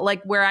while,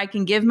 like where I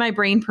can give my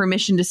brain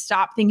permission to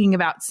stop thinking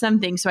about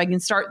something so I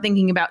can start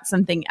thinking about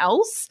something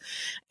else.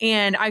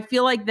 And I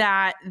feel like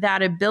that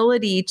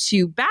ability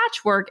to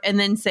batch work and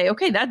then say,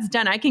 okay, that's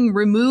done. I can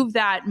remove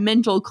that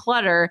mental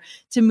clutter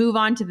to move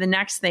on to the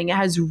next thing. It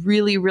has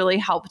really, really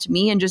helped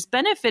me and just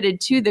benefited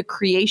to the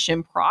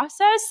creation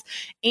process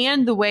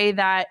and the way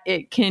that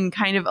it can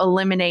kind of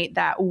eliminate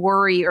that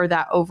worry or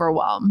that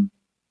overwhelm.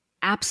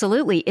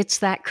 Absolutely. It's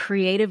that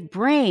creative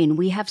brain.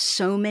 We have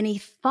so many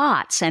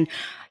thoughts and,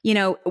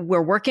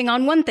 we're working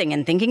on one thing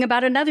and thinking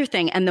about another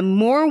thing. And the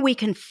more we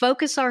can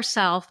focus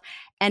ourselves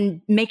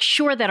and make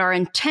sure that our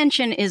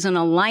intention is in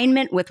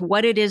alignment with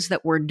what it is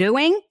that we're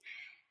doing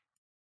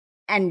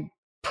and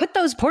put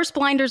those horse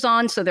blinders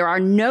on so there are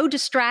no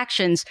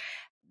distractions,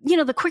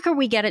 the quicker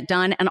we get it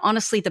done, and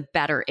honestly, the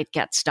better it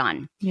gets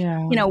done.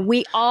 Yeah.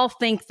 We all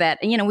think that,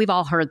 we've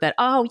all heard that,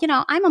 I'm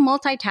a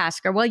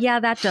multitasker. Well, yeah,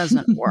 that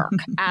doesn't work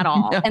at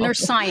all. No. And there's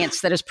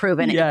science that has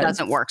proven it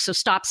doesn't work. So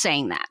stop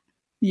saying that.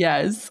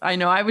 Yes, I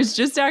know. I was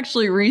just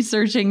actually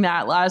researching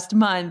that last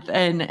month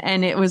and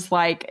it was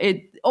like,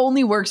 it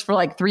only works for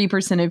like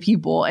 3% of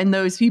people. And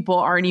those people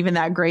aren't even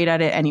that great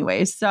at it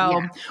anyway.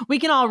 So we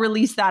can all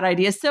release that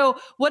idea. So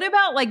what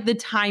about like the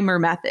timer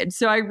method?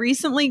 So I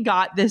recently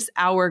got this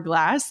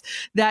hourglass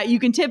that you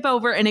can tip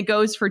over and it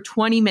goes for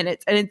 20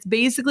 minutes. And it's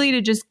basically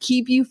to just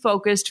keep you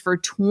focused for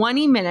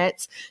 20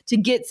 minutes to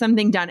get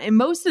something done. And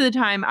most of the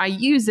time I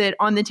use it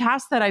on the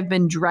tasks that I've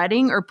been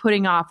dreading or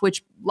putting off,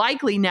 which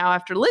likely now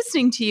after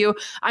listening to you,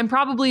 I'm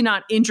probably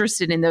not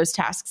interested in those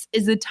tasks.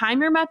 Is the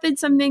timer method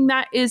something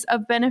that is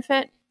of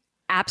benefit?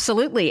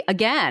 Absolutely.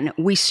 Again,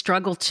 we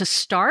struggle to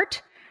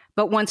start,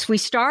 but once we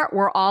start,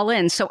 we're all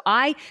in. So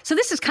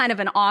this is kind of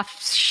an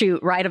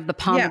offshoot, right, of the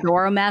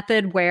Pomodoro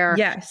method where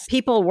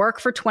people work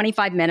for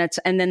 25 minutes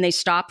and then they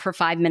stop for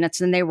 5 minutes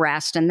and they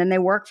rest and then they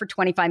work for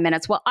 25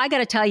 minutes. Well, I got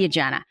to tell you,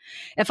 Jenna,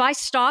 if I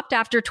stopped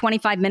after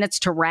 25 minutes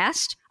to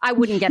rest, I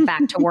wouldn't get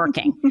back to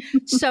working.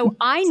 So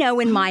I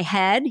know in my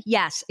head,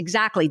 yes,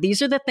 exactly.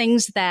 These are the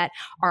things that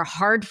are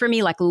hard for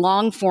me, like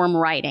long form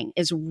writing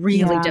is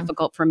really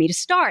difficult for me to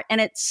start. And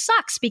it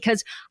sucks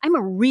because I'm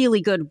a really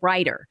good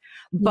writer,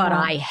 but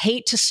I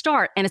hate to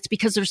start. And it's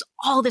because there's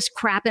all this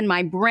crap in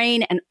my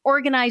brain and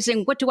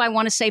organizing. What do I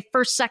want to say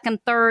first, second,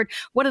 third?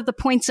 What are the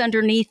points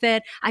underneath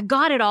it? I've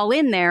got it all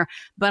in there,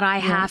 but I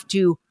have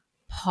to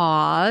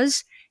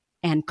pause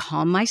and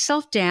calm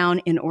myself in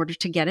in order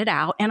to get it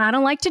out. And I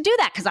don't like to do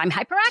that because I'm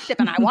hyperactive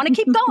and I want to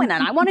keep going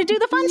and I want to do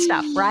the fun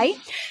stuff, right?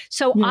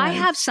 So I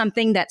have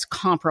something that's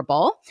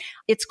comparable.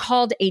 It's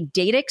called a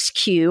Datix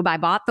Cube. I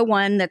bought the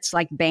one that's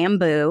like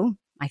bamboo.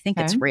 I think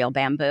it's real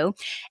bamboo.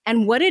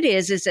 And what it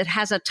is it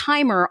has a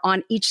timer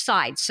on each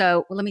side.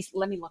 So let me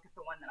look at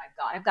the one that I've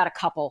got. I've got a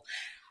couple.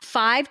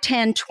 5,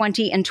 10,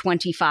 20, and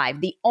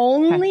 25. The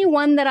only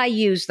one that I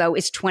use, though,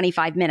 is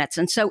 25 minutes.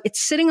 And so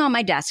it's sitting on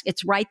my desk.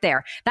 It's right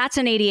there. That's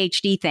an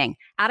ADHD thing.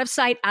 Out of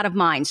sight, out of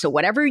mind. So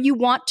whatever you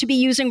want to be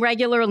using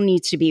regularly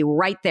needs to be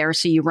right there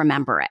so you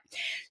remember it.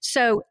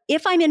 So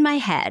if I'm in my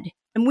head,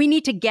 and we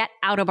need to get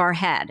out of our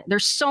head.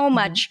 There's so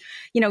much,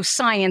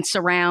 science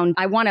around.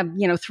 I want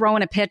to, throw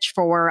in a pitch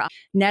for Dr.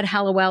 Ned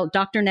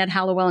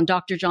Hallowell and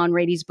Dr. John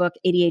Rady's book,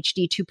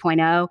 ADHD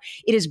 2.0.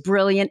 It is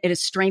brilliant. It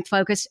is strength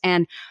focused.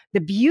 And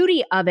the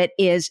beauty of it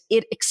is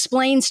it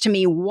explains to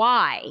me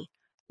why,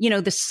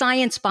 the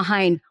science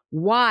behind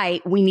why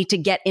we need to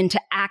get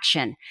into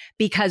action.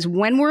 Because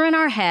when we're in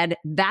our head,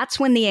 that's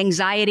when the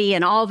anxiety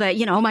and all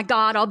the, oh my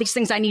God, all these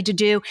things I need to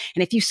do.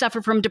 And if you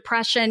suffer from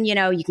depression,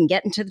 you can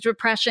get into the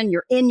depression.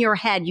 You're in your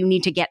head. You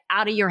need to get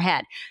out of your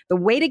head. The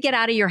way to get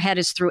out of your head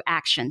is through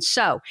action.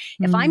 So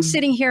if I'm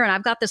sitting here and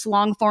I've got this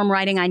long form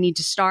writing I need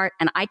to start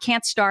and I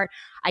can't start,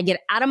 I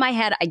get out of my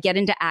head. I get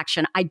into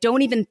action. I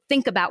don't even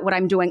think about what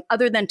I'm doing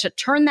other than to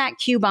turn that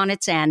cube on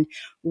its end.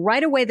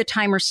 Right away, the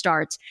timer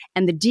starts.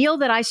 And the deal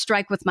that I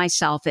strike with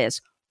myself is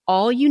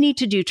all you need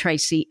to do,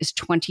 Tracy, is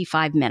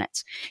 25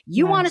 minutes.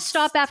 You want to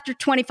stop after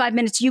 25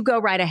 minutes, you go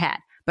right ahead.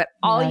 But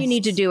all you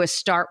need to do is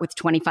start with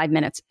 25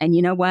 minutes. And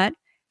you know what?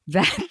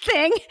 That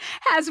thing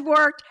has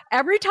worked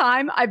every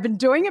time. I've been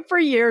doing it for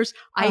years.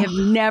 I have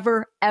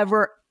never,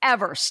 ever,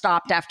 ever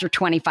stopped after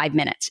 25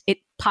 minutes. It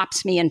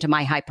pops me into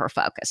my hyper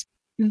focus.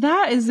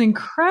 That is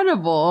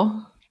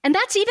incredible. And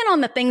that's even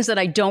on the things that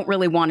I don't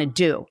really want to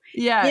do.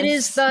 Yes. It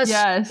is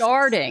the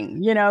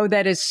starting,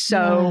 that is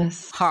so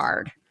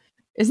hard.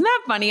 Isn't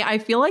that funny? I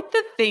feel like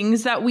the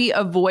things that we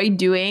avoid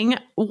doing,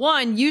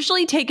 one,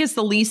 usually take us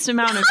the least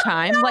amount of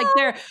time. Like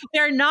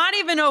they're not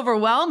even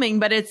overwhelming,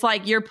 but it's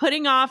like you're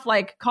putting off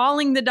like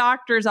calling the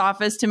doctor's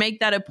office to make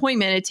that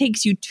appointment. It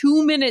takes you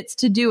 2 minutes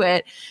to do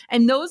it.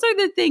 And those are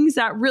the things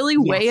that really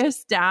weigh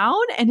us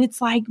down. And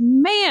it's like,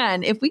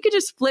 man, if we could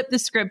just flip the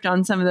script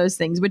on some of those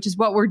things, which is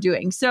what we're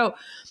doing. So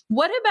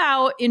what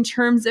about in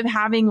terms of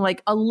having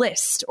like a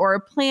list or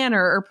a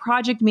planner or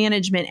project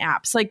management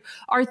apps? Like,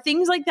 are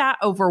things like that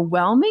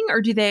overwhelming,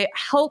 or do they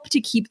help to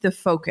keep the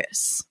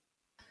focus?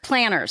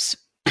 Planners.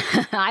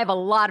 I have a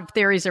lot of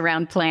theories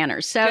around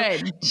planners. So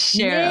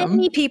Share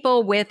many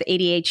people with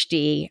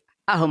ADHD,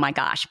 oh my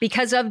gosh,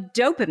 because of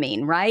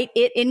dopamine, right?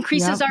 It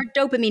increases our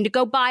dopamine to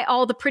go buy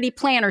all the pretty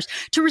planners,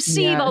 to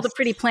receive all the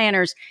pretty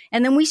planners.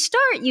 And then we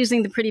start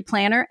using the pretty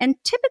planner. And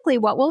typically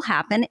what will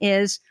happen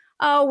is,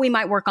 we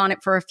might work on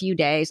it for a few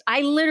days.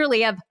 I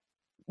literally have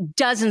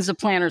dozens of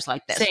planners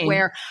like this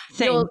where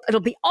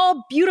it'll be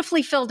all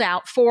beautifully filled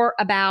out for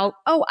about,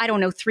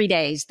 3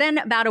 days, then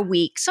about a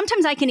week.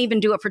 Sometimes I can even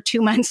do it for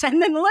 2 months.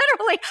 And then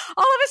literally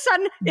all of a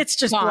sudden it's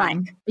just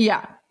blank.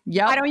 Yeah.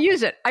 Yeah. I don't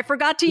use it. I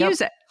forgot to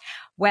use it.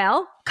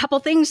 Well, a couple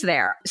things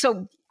there.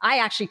 So I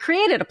actually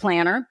created a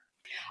planner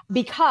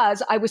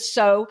because I was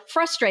so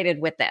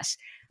frustrated with this.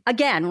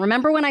 Again,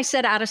 remember when I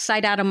said out of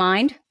sight, out of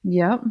mind?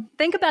 Yep.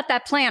 Think about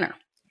that planner.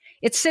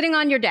 It's sitting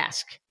on your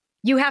desk.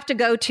 You have to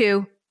go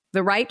to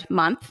the right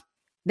month,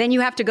 then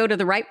you have to go to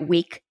the right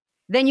week,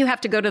 then you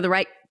have to go to the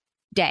right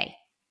day.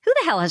 Who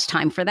the hell has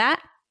time for that?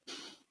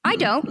 I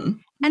don't.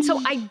 And so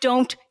I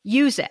don't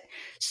use it.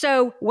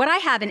 So what I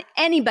have, and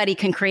anybody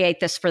can create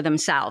this for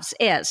themselves,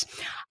 is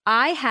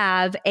I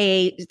have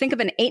think of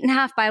an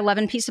 8.5 by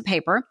 11 piece of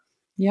paper.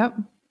 Yep.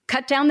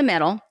 Cut down the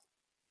middle.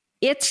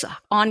 It's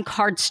on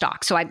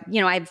cardstock.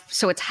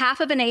 So it's half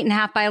of an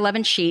 8.5 by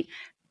 11 sheet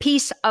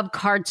piece of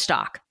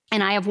cardstock.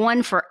 And I have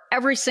one for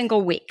every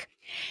single week.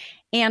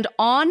 And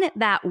on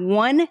that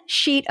one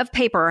sheet of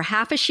paper, or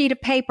half a sheet of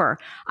paper,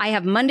 I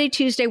have Monday,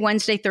 Tuesday,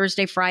 Wednesday,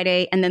 Thursday,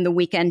 Friday, and then the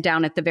weekend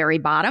down at the very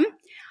bottom.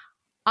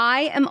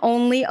 I am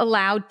only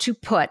allowed to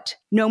put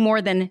no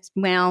more than,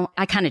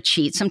 I kind of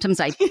cheat.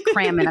 Sometimes I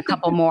cram in a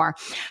couple more.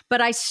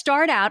 But I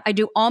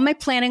do all my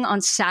planning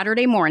on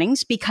Saturday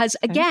mornings because,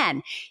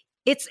 again,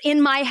 it's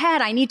in my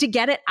head. I need to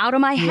get it out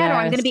of my head or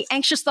I'm going to be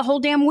anxious the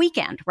whole damn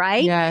weekend,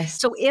 right? Yes.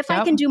 So if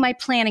I can do my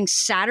planning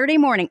Saturday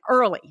morning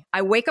early,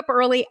 I wake up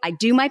early, I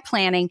do my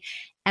planning.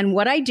 And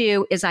what I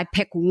do is I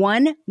pick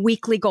one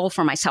weekly goal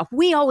for myself.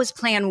 We always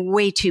plan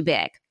way too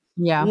big.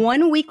 Yeah.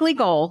 One weekly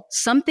goal,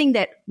 something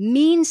that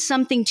means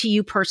something to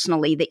you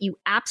personally that you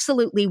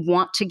absolutely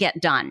want to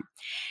get done.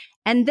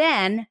 And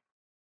then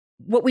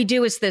what we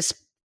do is this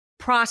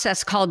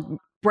process called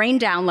brain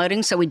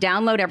downloading. So we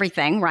download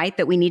everything, right,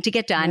 that we need to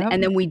get done.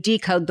 And then we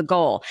decode the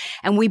goal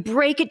and we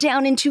break it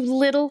down into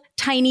little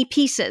tiny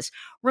pieces.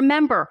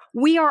 Remember,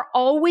 we are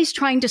always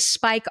trying to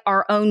spike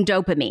our own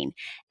dopamine,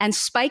 and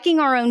spiking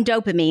our own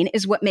dopamine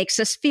is what makes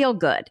us feel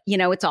good.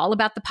 It's all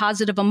about the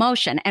positive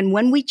emotion. And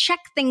when we check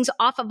things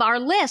off of our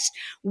list,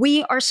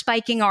 we are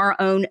spiking our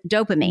own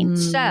dopamine.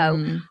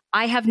 So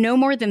I have no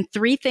more than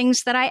 3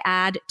 things that I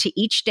add to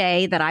each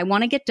day that I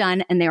want to get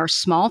done. And they are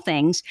small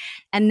things.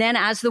 And then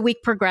as the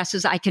week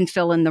progresses, I can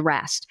fill in the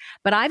rest.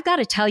 But I've got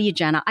to tell you,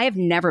 Jenna, I have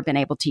never been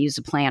able to use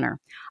a planner.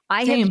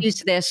 I have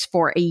used this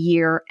for a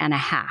year and a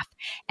half.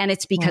 And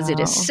it's because it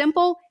is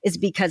simple. It's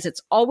because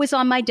it's always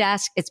on my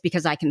desk. It's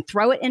because I can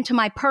throw it into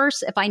my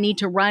purse if I need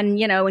to run,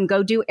 and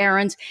go do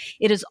errands.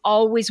 It is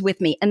always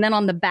with me. And then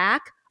on the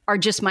back are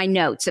just my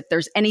notes if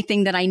there's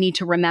anything that I need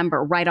to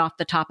remember right off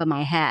the top of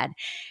my head.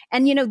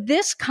 And,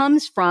 this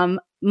comes from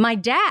my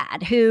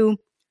dad who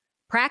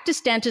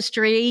practiced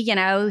dentistry.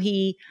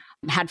 He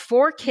had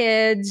 4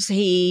 kids.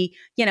 He,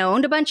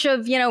 owned a bunch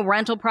of,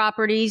 rental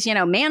properties,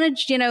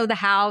 managed, the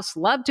house,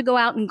 loved to go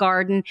out and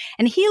garden.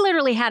 And he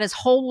literally had his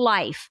whole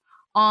life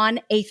on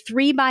a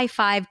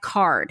 3x5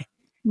 card.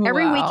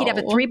 Every week he'd have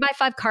a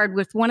 3x5 card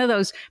with one of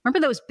those, remember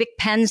those big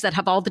pens that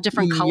have all the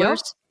different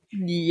colors?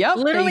 Yep.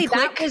 Literally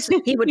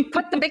he would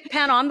put the big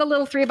pen on the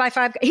little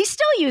 3x5. He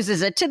still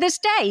uses it to this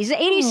day. He's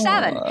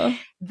 87.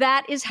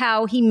 That is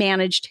how he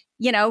managed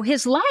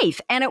his life.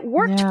 And it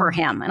worked for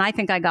him. And I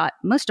think I got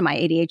most of my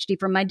ADHD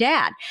from my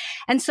dad.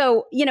 And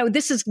so,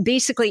 this is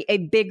basically a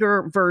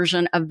bigger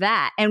version of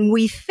that. And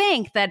we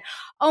think that,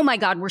 oh my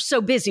God, we're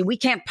so busy. We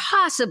can't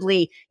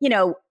possibly,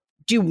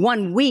 do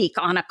 1 week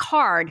on a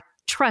card.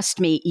 Trust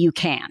me, you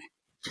can.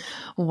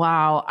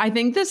 Wow. I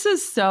think this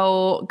is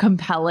so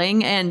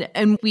compelling.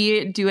 And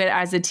we do it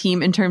as a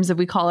team in terms of,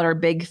 we call it our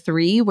big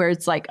 3, where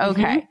it's like,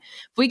 okay,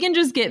 if we can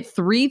just get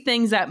 3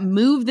 things that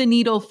move the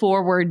needle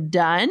forward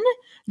done,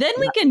 then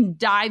we can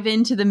dive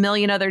into the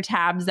million other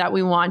tabs that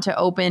we want to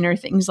open or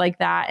things like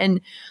that.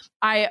 And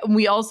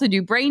we also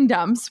do brain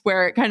dumps,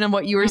 where kind of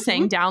what you were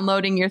saying,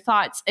 downloading your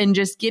thoughts and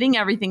just getting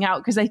everything out.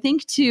 Because I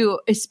think too,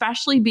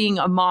 especially being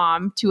a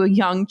mom to a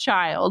young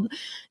child,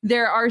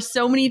 there are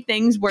so many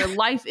things where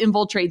life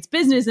infiltrates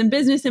business and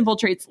business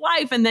infiltrates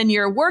life. And then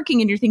you're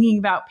working and you're thinking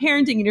about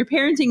parenting and you're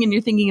parenting and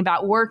you're thinking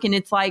about work. And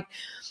it's like,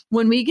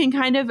 when we can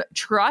kind of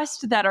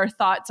trust that our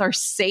thoughts are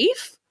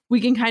safe,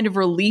 we can kind of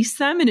release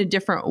them in a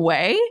different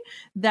way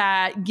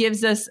that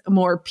gives us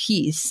more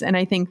peace. And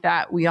I think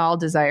that we all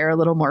desire a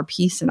little more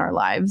peace in our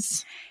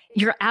lives.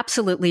 You're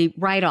absolutely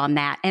right on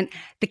that. And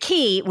the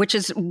key, which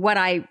is what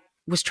I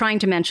was trying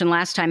to mention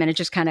last time, and it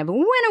just kind of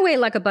went away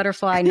like a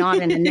butterfly, not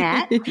in a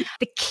net.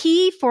 The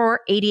key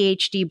for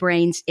ADHD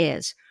brains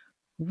is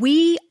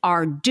we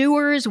are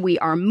doers, we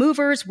are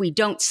movers, we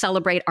don't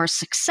celebrate our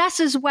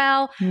successes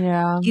well.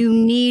 Yeah. You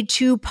need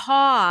to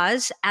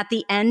pause at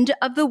the end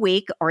of the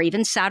week or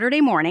even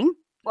Saturday morning.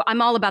 Well,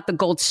 I'm all about the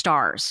gold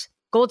stars.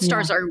 Gold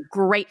stars are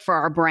great for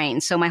our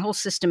brains. So my whole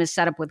system is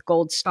set up with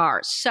gold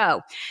stars.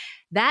 So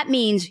that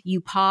means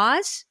you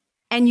pause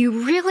and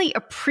you really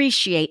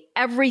appreciate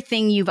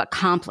everything you've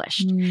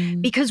accomplished.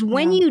 Because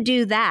when you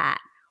do that,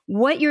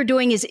 what you're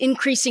doing is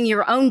increasing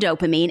your own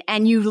dopamine,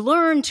 and you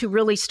learn to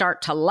really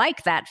start to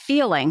like that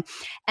feeling.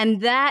 And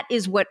that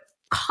is what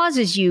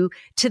causes you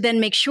to then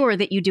make sure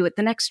that you do it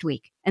the next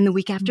week and the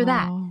week after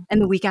that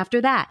and the week after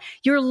that.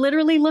 You're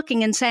literally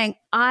looking and saying,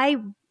 I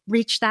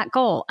reached that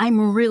goal.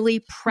 I'm really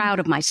proud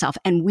of myself.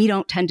 And we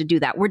don't tend to do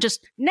that. We're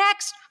just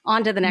next,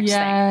 on to the next thing.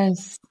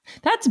 Yes.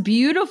 That's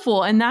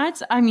beautiful. And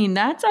that's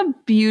a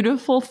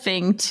beautiful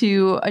thing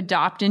to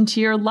adopt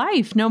into your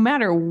life, no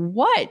matter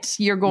what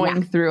you're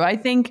going through. I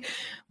think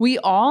we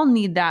all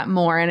need that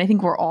more. And I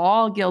think we're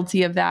all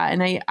guilty of that.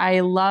 And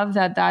I love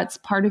that that's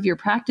part of your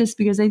practice,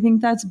 because I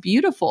think that's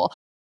beautiful.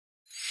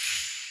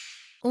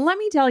 Let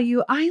me tell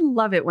you, I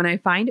love it when I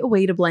find a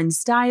way to blend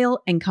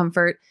style and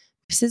comfort.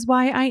 This is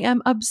why I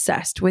am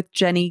obsessed with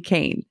Jenni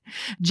Kayne.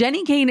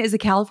 Jenni Kayne is a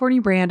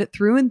California brand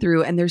through and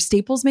through, and their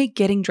staples make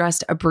getting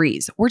dressed a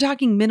breeze. We're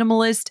talking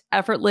minimalist,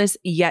 effortless,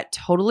 yet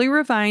totally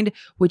refined,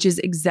 which is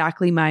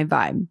exactly my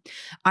vibe.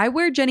 I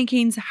wear Jenni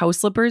Kayne's house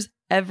slippers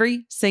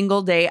every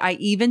single day. I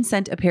even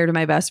sent a pair to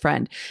my best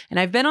friend, and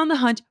I've been on the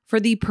hunt for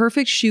the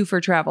perfect shoe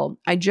for travel.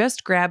 I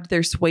just grabbed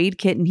their suede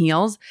kitten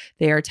heels.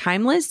 They are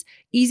timeless,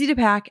 easy to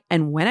pack,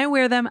 and when I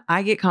wear them,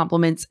 I get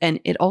compliments, and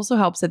it also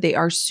helps that they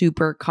are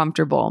super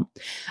comfortable.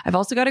 I've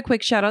also got a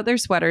quick shout out their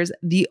sweaters.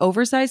 The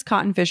oversized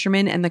cotton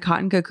fisherman and the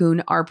cotton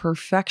cocoon are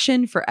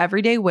perfection for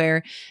everyday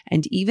wear,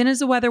 and even as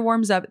the weather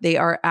warms up, they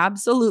are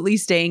absolutely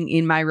staying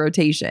in my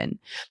rotation.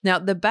 Now,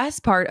 the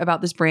best part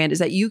about this brand is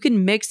that you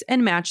can mix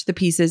and match the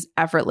pieces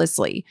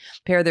effortlessly.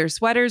 Pair their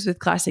sweaters with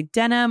classic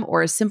denim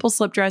or a simple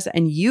slip dress,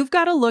 and you've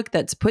got a look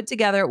that's put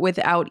together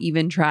without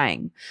even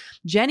trying.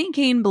 Jenni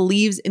Kayne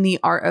believes in the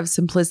art of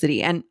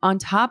simplicity, and on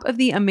top of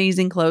the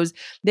amazing clothes,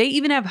 they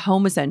even have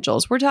home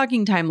essentials. We're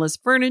talking timeless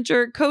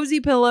furniture,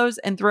 cozy pillows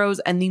and throws,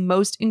 and the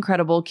most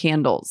incredible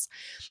candles.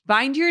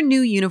 Find your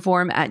new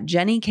uniform at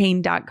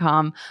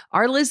jennikayne.com.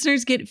 Our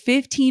listeners get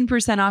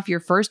 15% off your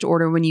first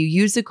order when you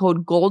use the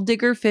code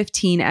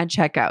GOLDDIGGER15 at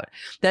checkout.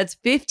 That's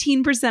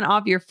 15%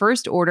 off your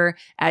first order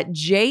at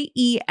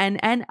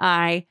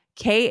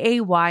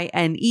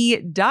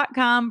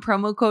JENNIKAYNE.com,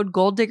 promo code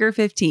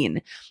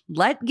GOLDDIGGER15.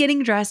 Let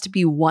getting dressed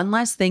be one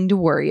less thing to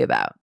worry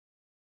about.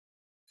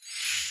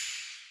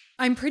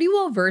 I'm pretty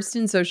well versed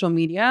in social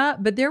media,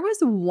 but there was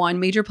one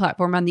major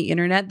platform on the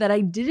internet that I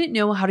didn't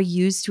know how to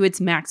use to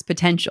its max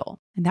potential,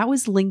 and that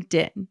was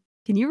LinkedIn.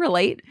 Can you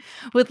relate?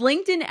 With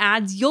LinkedIn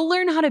ads, you'll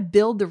learn how to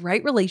build the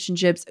right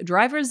relationships,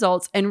 drive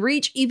results, and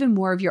reach even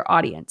more of your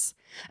audience.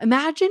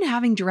 Imagine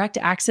having direct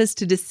access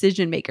to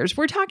decision makers.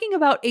 We're talking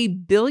about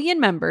 1 billion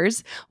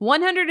members,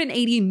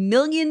 180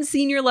 million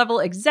senior level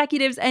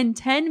executives, and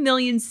 10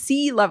 million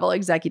C-level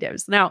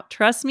executives. Now,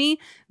 trust me,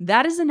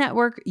 that is a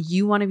network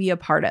you want to be a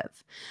part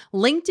of.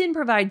 LinkedIn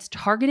provides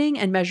targeting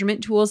and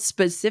measurement tools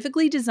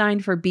specifically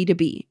designed for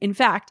B2B. In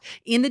fact,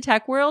 in the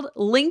tech world,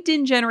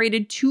 LinkedIn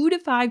generated 2 to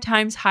 5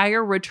 times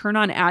higher return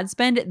on ad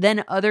spend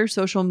than other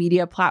social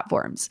media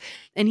platforms.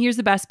 And here's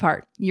the best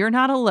part. You're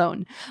not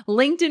alone.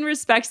 LinkedIn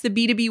respects the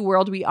B2B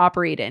world we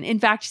operate in. In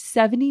fact,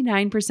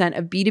 79%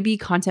 of B2B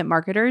content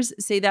marketers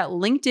say that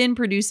LinkedIn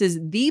produces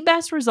the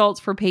best results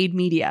for paid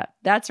media.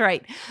 That's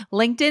right.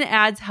 LinkedIn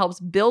ads helps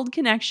build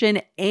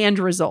connection and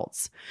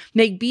results.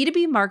 Make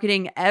B2B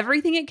marketing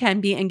everything it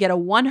can be and get a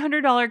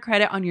 $100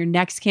 credit on your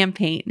next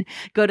campaign.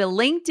 Go to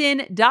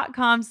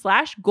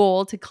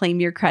linkedin.com/goal to claim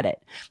your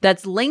credit.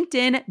 That's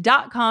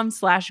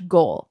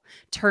linkedin.com/goal.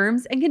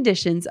 Terms and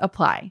conditions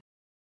apply.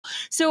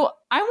 So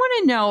I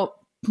want to know,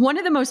 one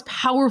of the most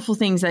powerful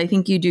things I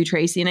think you do,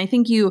 Tracy, and I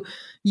think you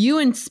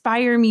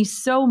inspire me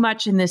so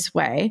much in this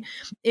way,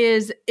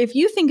 is if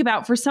you think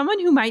about, for someone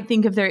who might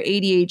think of their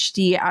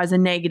ADHD as a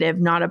negative,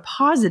 not a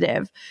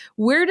positive,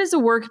 where does the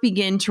work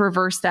begin to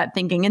reverse that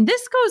thinking? And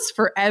this goes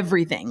for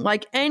everything,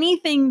 like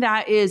anything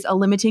that is a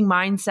limiting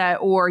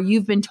mindset or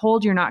you've been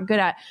told you're not good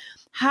at.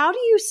 How do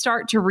you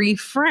start to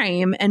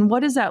reframe, and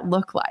what does that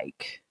look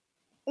like?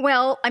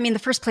 Well, I mean, the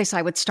first place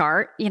I would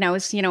start,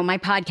 is, my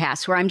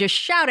podcast where I'm just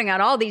shouting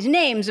out all these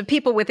names of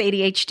people with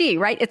ADHD,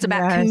 right? It's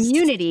about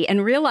community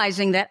and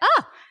realizing that,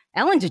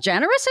 Ellen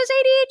DeGeneres has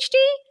ADHD,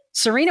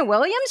 Serena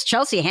Williams,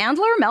 Chelsea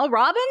Handler, Mel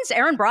Robbins,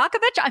 Erin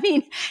Brockovich. I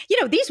mean,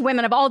 these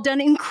women have all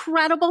done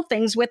incredible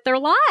things with their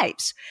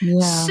lives. Yeah.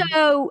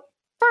 So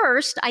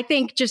first, I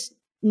think just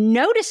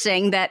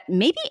noticing that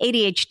maybe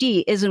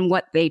ADHD isn't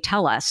what they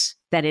tell us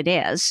that it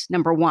is,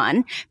 number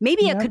one.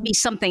 Maybe it could be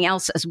something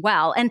else as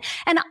well. And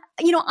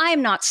I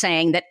am not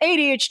saying that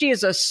ADHD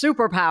is a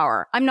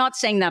superpower. I'm not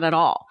saying that at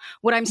all.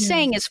 What I'm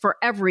saying is for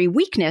every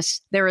weakness,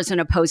 there is an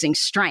opposing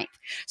strength.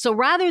 So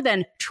rather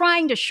than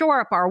trying to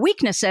shore up our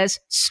weaknesses,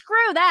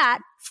 screw that.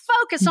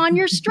 Focus on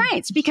your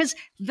strengths, because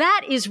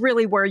that is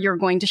really where you're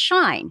going to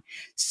shine.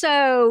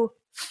 So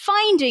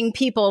finding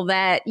people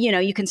that,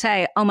 you can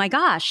say, oh my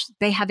gosh,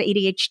 they have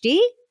ADHD.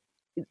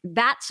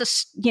 To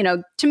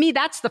me,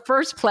 that's the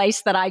first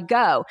place that I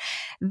go.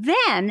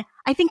 Then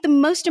I think the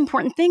most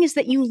important thing is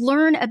that you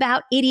learn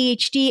about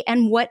ADHD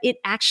and what it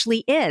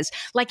actually is.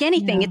 Like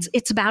anything,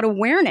 it's about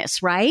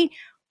awareness, right?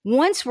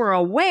 Once we're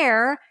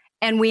aware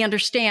and we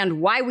understand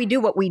why we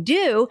do what we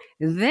do,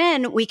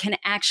 then we can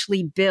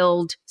actually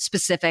build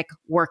specific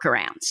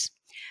workarounds.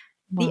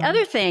 Wow. The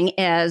other thing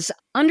is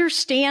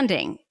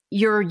understanding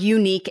your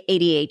unique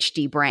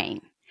ADHD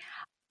brain.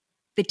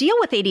 The deal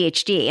with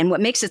ADHD and what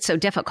makes it so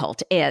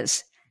difficult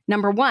is,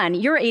 number one,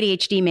 your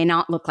ADHD may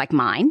not look like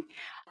mine,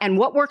 and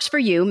what works for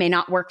you may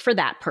not work for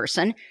that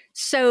person.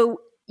 So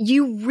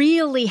you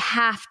really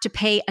have to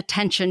pay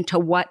attention to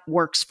what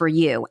works for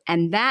you.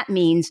 And that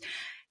means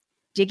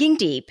digging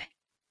deep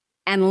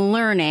and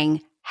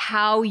learning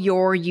how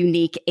your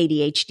unique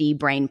ADHD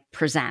brain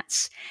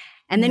presents.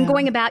 And then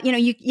going about,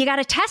 you got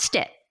to test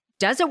it.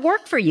 Does it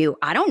work for you?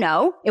 I don't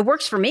know. It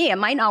works for me. It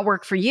might not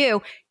work for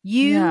you.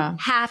 You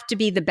have to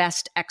be the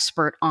best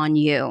expert on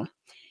you.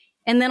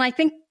 And then I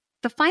think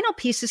the final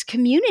piece is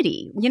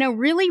community,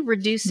 really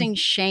reducing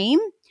shame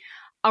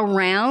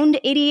around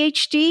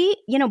ADHD.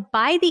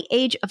 By the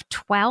age of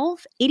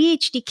 12,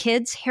 ADHD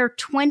kids hear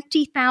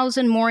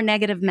 20,000 more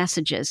negative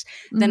messages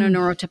than a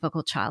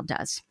neurotypical child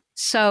does.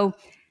 So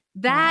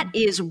that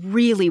is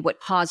really what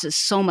causes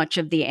so much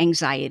of the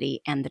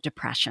anxiety and the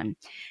depression.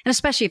 And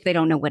especially if they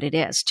don't know what it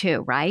is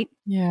too, right?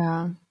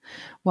 Yeah.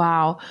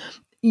 Wow.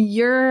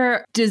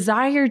 Your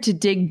desire to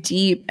dig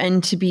deep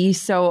and to be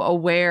so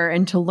aware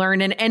and to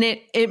learn. And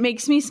it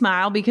makes me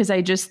smile because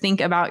I just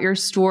think about your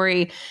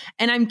story.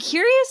 And I'm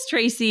curious,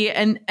 Tracy,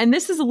 and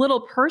this is a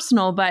little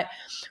personal, but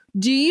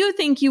do you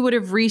think you would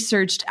have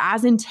researched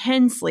as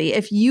intensely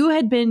if you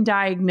had been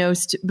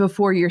diagnosed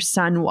before your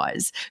son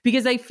was?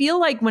 Because I feel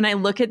like when I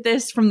look at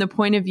this from the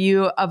point of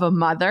view of a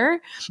mother,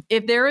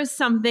 if there is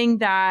something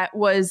that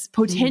was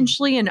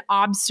potentially an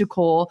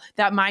obstacle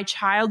that my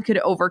child could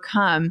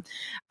overcome,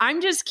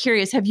 I'm just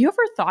curious, have you ever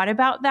thought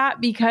about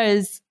that?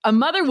 Because a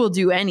mother will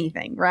do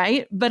anything,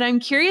 right? But I'm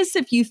curious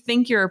if you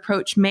think your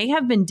approach may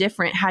have been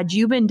different had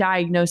you been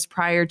diagnosed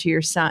prior to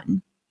your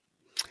son.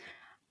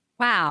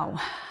 Wow.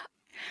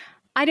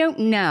 I don't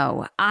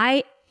know.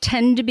 I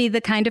tend to be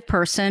the kind of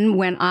person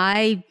when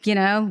I,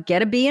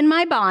 get a bee in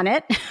my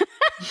bonnet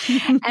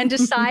and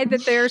decide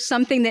that there's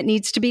something that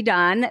needs to be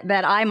done,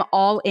 that I'm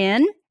all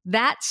in.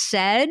 That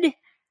said,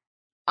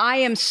 I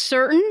am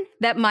certain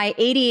that my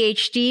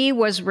ADHD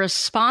was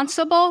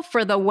responsible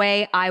for the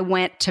way I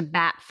went to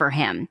bat for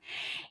him.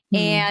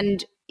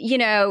 And,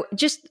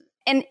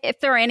 and if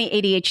there are any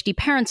ADHD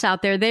parents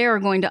out there, they are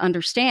going to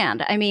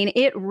understand. I mean,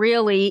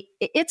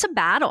 it's a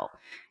battle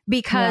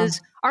because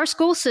our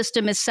school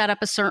system is set up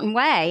a certain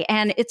way,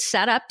 and it's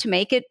set up to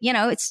make it,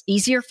 it's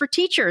easier for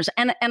teachers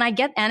and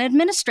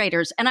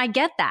administrators. And I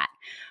get that,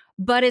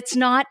 but it's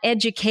not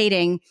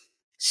educating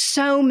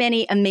so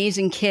many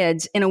amazing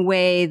kids in a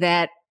way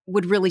that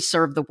would really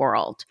serve the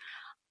world.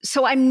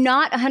 So I'm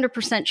not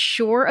 100%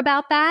 sure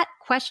about that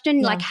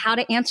question, like how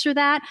to answer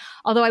that.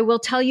 Although I will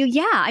tell you,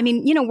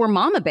 we're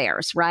mama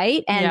bears,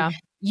 right? And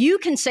you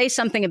can say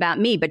something about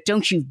me, but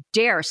don't you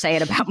dare say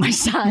it about my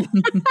son.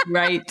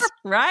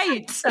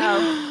 Right. So,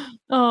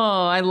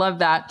 I love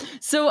that.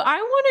 So I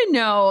want to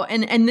know,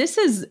 and this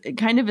is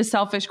kind of a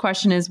selfish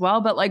question as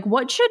well, but like,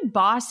 what should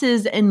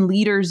bosses and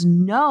leaders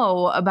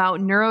know about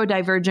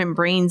neurodivergent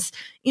brains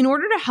in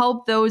order to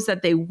help those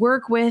that they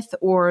work with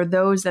or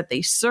those that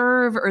they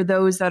serve or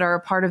those that are a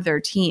part of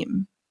their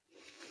team?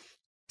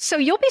 So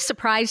you'll be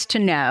surprised to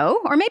know,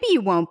 or maybe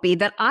you won't be,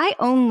 that I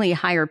only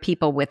hire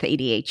people with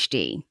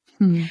ADHD.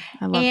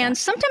 I love that.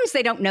 Sometimes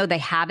they don't know they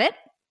have it.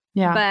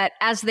 Yeah. But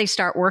as they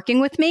start working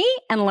with me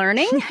and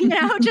learning,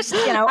 I can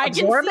see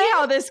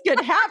how this could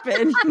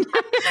happen.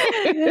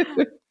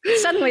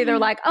 Suddenly they're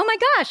like, oh my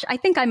gosh, I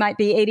think I might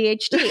be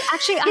ADHD.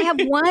 Actually,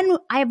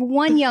 I have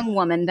one young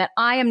woman that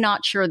I am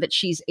not sure that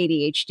she's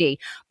ADHD,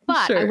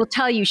 but I will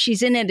tell you,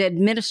 she's in an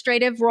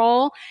administrative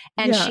role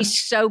and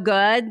she's so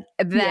good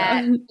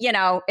that,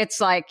 it's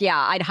like,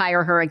 I'd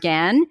hire her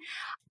again.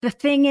 The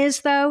thing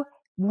is though,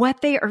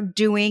 what they are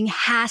doing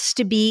has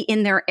to be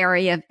in their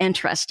area of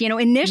interest.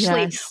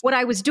 Initially, what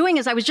I was doing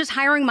is I was just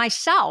hiring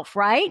myself,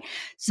 right?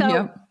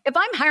 So if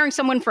I'm hiring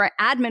someone for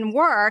admin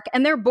work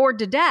and they're bored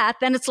to death,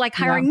 then it's like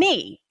hiring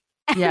me.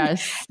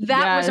 Yes.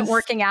 That wasn't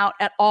working out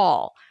at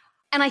all.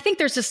 And I think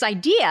there's this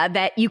idea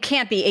that you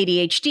can't be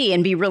ADHD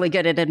and be really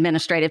good at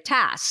administrative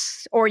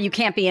tasks, or you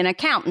can't be an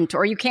accountant,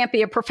 or you can't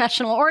be a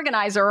professional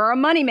organizer or a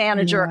money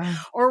manager,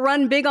 or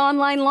run big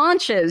online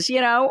launches,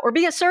 or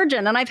be a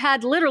surgeon. And I've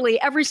had literally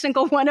every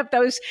single one of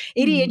those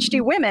ADHD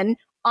women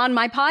on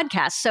my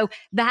podcast. So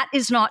that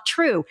is not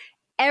true.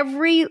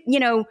 Every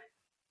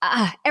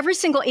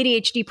single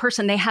ADHD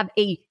person, they have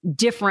a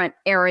different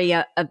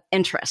area of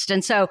interest.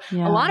 And so a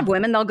lot of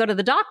women, they'll go to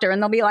the doctor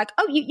and they'll be like,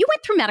 oh, you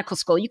went through medical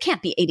school. You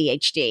can't be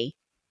ADHD.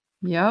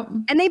 Yep.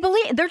 And they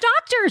believe they're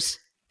doctors.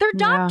 They're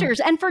doctors.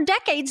 And for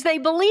decades, they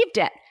believed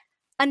it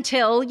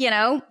until,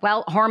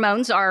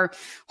 hormones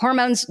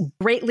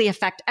greatly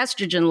affect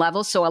estrogen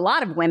levels. So a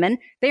lot of women,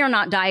 they are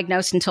not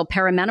diagnosed until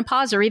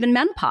perimenopause or even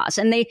menopause.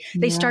 And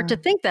they start to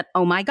think that,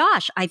 oh my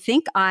gosh, I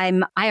think I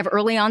have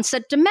early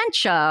onset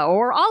dementia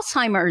or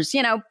Alzheimer's,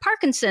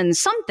 Parkinson's,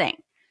 something.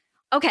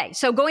 Okay.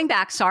 So going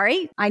back,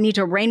 sorry, I need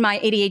to rein my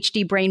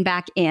ADHD brain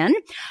back in.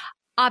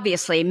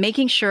 Obviously,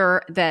 making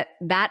sure that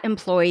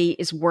employee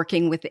is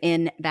working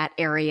within that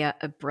area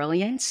of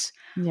brilliance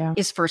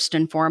is first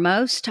and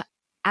foremost.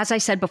 As I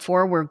said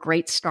before, we're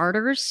great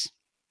starters.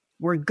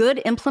 We're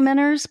good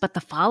implementers, but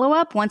the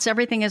follow-up, once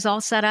everything is all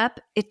set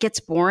up, it gets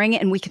boring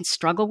and we can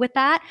struggle with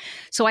that.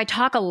 So I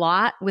talk a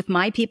lot with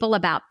my people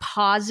about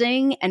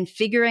pausing and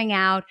figuring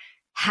out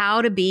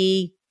how to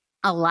be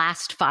a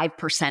last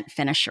 5%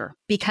 finisher.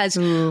 Because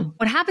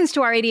what happens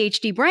to our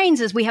ADHD brains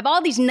is we have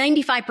all these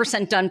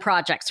 95% done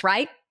projects,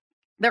 right?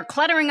 They're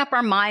cluttering up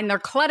our mind. They're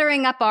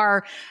cluttering up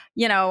our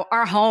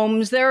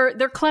homes. They're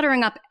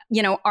cluttering up,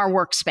 our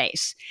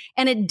workspace,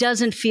 and it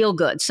doesn't feel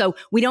good. So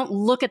we don't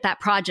look at that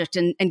project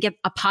and get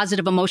a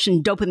positive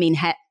emotion dopamine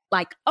hit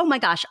like, oh my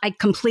gosh, I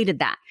completed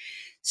that.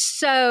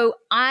 So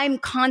I'm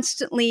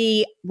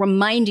constantly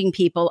reminding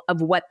people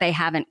of what they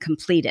haven't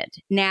completed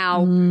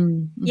now,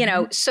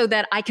 so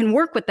that I can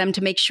work with them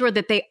to make sure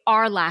that they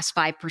are last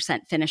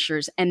 5%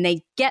 finishers and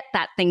they get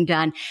that thing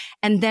done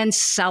and then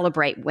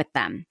celebrate with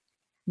them.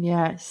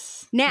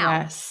 Yes.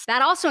 Now,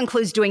 that also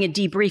includes doing a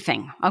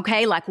debriefing,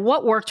 okay? Like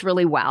what worked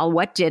really well,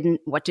 what didn't,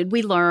 what did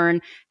we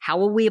learn? How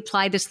will we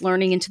apply this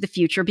learning into the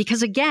future?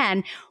 Because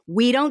again,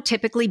 we don't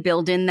typically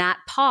build in that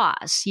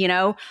pause.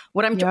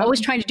 What I'm always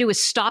trying to do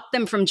is stop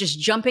them from just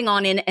jumping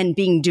on in and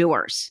being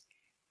doers.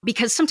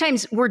 Because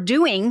sometimes we're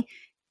doing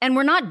and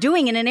we're not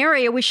doing in an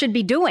area we should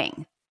be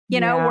doing.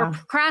 We're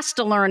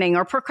procrastinating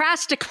or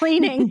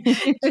procrastinating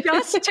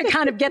just to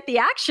kind of get the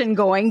action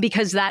going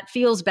because that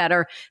feels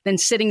better than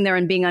sitting there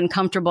and being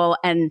uncomfortable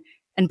and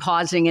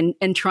pausing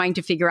and trying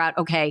to figure out,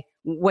 okay,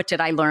 what did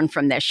I learn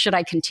from this? Should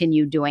I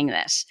continue doing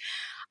this?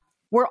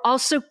 We're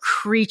also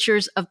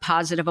creatures of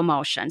positive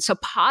emotion. So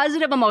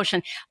positive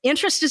emotion,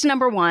 interest is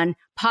number one,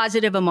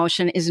 positive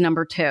emotion is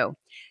number two.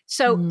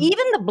 So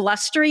even the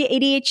blustery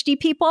ADHD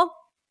people,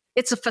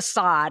 it's a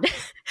facade.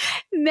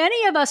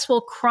 Many of us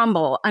will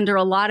crumble under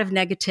a lot of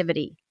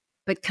negativity,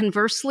 but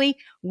conversely,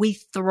 we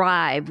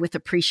thrive with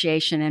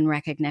appreciation and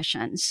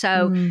recognition.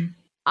 So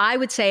I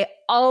would say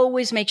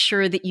always make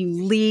sure that you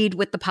lead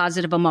with the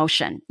positive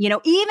emotion.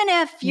 Even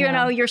if,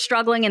 you're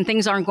struggling and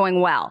things aren't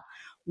going well,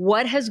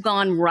 what has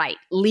gone right?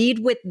 Lead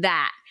with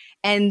that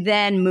and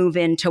then move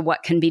into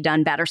what can be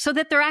done better so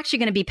that they're actually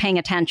going to be paying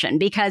attention.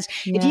 Because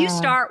if you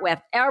start with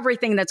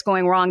everything that's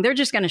going wrong, they're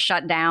just going to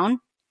shut down.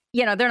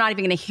 They're not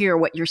even going to hear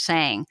what you're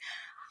saying.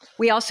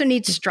 We also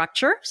need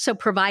structure. So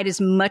provide as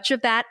much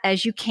of that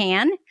as you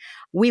can.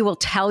 We will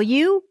tell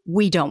you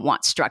we don't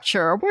want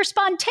structure. We're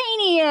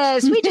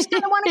spontaneous. We just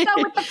kind of want to go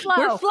with the flow.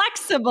 We're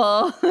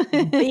flexible.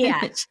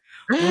 Yes.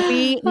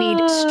 We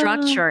need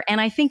structure.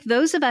 And I think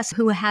those of us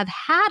who have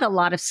had a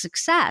lot of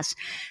success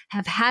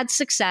have had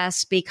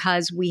success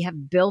because we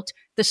have built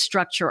the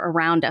structure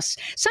around us.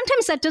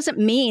 Sometimes that doesn't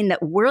mean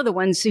that we're the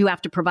ones who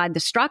have to provide the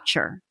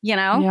structure,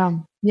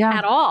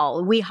 at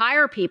all. We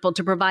hire people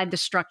to provide the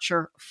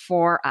structure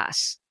for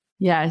us.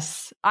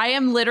 Yes. I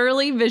am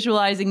literally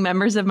visualizing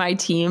members of my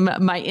team.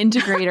 My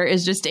integrator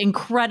is just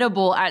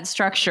incredible at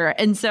structure.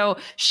 And so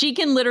she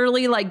can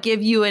literally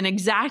give you an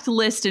exact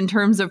list in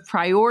terms of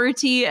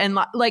priority. And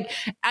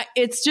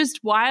it's just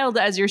wild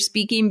as you're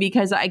speaking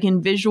because I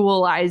can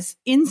visualize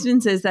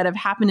instances that have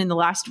happened in the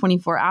last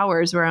 24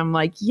 hours where I'm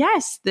like,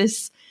 yes,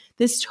 this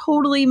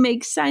totally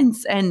makes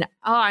sense. And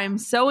I'm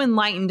so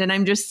enlightened and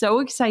I'm just so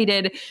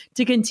excited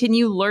to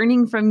continue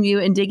learning from you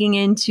and digging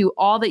into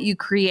all that you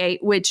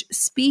create, which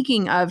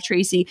speaking of,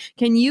 Tracy,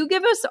 can you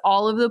give us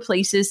all of the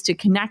places to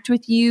connect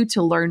with you,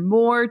 to learn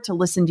more, to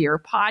listen to your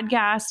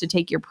podcast, to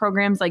take your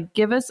programs?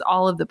 Give us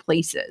all of the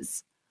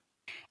places.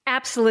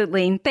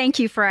 Absolutely. Thank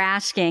you for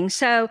asking.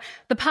 So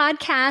the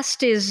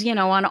podcast is,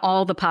 on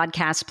all the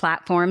podcast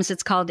platforms.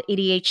 It's called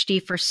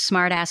ADHD for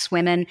Smartass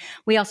Women.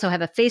 We also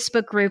have a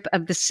Facebook group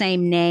of the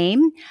same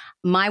name.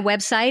 My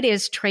website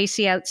is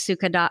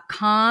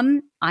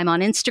tracyoutsuka.com. I'm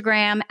on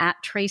Instagram at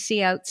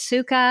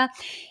tracyoutsuka.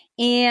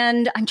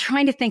 And I'm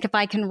trying to think if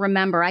I can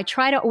remember. I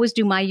try to always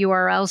do my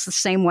URLs the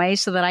same way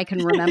so that I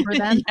can remember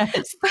them.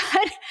 Yes. But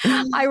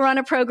I run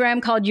a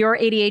program called Your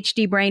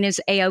ADHD Brain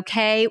is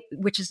A-OK,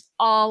 which is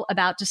all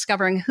about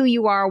discovering who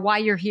you are, why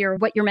you're here,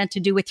 what you're meant to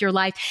do with your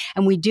life.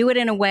 And we do it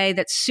in a way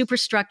that's super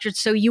structured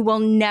so you will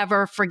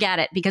never forget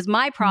it. Because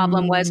my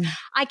problem was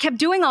I kept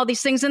doing all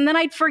these things and then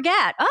I'd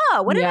forget.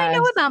 Oh, what did I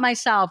know about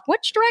myself?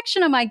 Which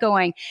direction am I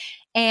going?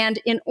 And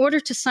in order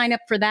to sign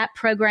up for that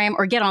program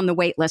or get on the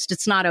wait list,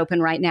 it's not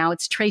open right now.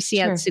 It's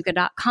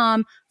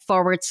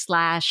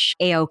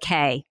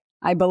tracyotsuka.com/AOK,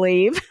 I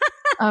believe.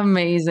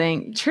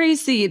 Amazing.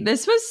 Tracy,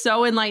 this was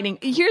so enlightening.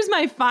 Here's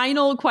my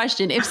final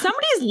question. If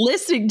somebody's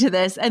listening to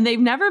this and they've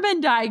never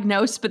been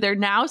diagnosed, but they're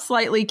now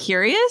slightly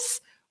curious,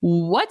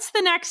 what's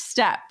the next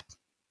step?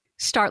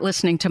 Start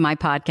listening to my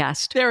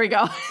podcast. There we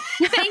go.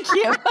 Thank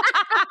you.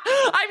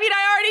 I mean,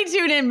 I already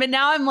tuned in, but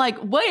now I'm like,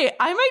 wait,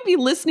 I might be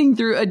listening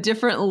through a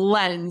different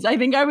lens. I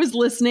think I was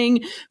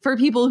listening for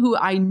people who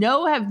I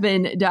know have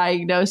been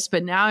diagnosed,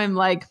 but now I'm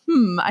like,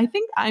 I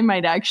think I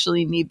might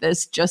actually need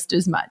this just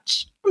as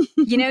much.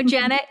 You know,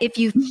 Jenna, if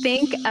you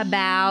think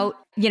about,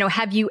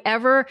 have you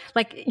ever,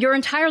 like your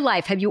entire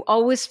life, have you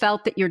always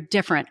felt that you're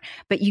different,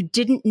 but you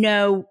didn't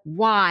know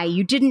why?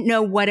 You didn't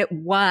know what it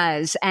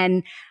was.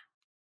 And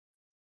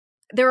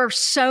there are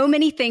so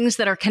many things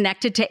that are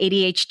connected to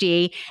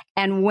ADHD.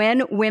 And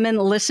when women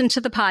listen to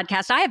the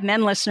podcast, I have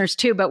men listeners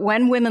too, but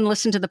when women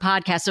listen to the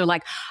podcast, they're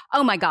like,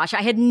 oh my gosh,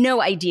 I had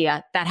no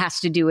idea that has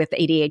to do with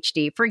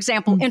ADHD. For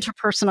example,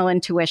 interpersonal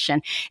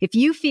intuition. If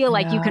you feel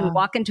like you can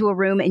walk into a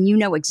room and you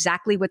know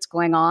exactly what's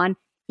going on,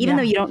 even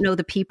though you don't know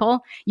the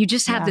people, you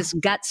just have this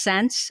gut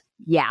sense.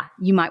 Yeah,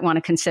 you might want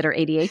to consider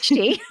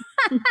ADHD.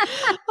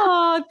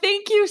 Oh,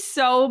 thank you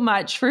so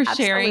much for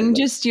sharing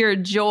just your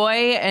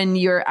joy and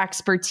your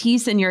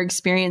expertise and your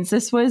experience.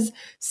 This was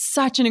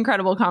such an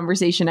incredible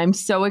conversation. I'm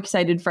so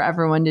excited for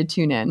everyone to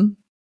tune in.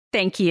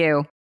 Thank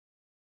you.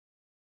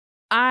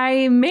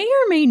 I may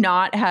or may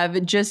not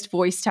have just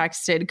voice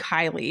texted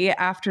Kylie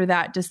after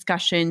that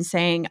discussion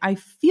saying, I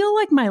feel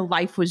like my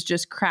life was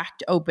just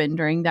cracked open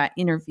during that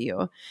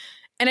interview.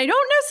 And I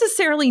don't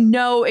necessarily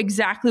know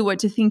exactly what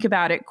to think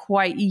about it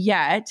quite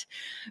yet,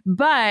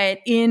 but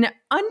in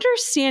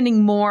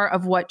understanding more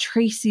of what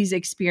Tracy's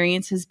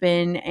experience has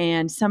been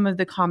and some of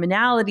the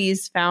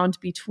commonalities found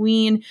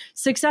between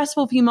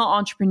successful female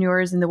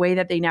entrepreneurs and the way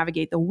that they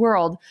navigate the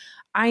world,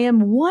 I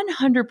am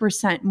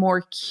 100%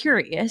 more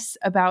curious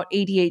about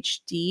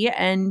ADHD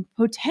and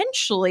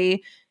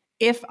potentially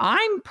if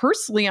I'm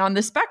personally on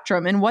the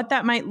spectrum and what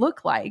that might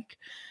look like.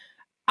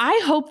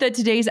 I hope that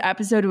today's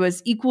episode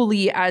was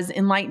equally as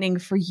enlightening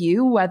for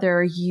you,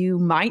 whether you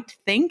might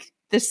think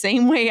the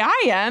same way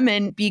I am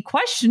and be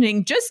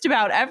questioning just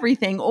about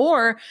everything,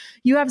 or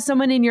you have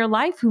someone in your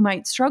life who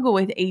might struggle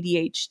with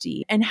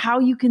ADHD and how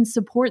you can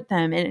support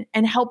them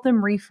and help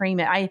them reframe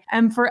it. I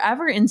am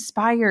forever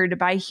inspired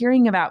by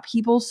hearing about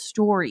people's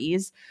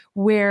stories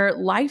where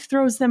life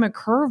throws them a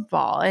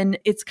curveball and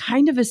it's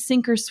kind of a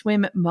sink or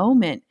swim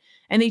moment.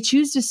 And they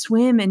choose to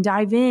swim and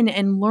dive in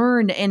and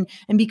learn and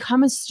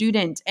become a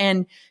student.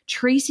 And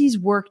Tracy's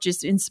work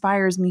just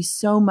inspires me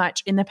so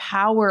much in the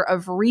power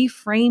of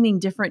reframing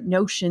different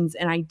notions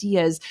and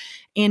ideas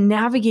and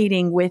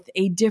navigating with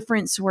a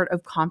different sort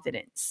of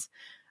confidence.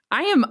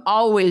 I am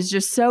always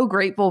just so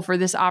grateful for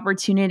this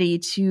opportunity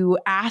to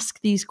ask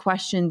these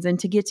questions and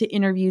to get to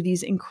interview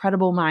these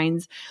incredible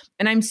minds.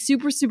 And I'm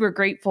super, super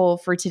grateful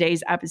for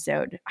today's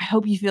episode. I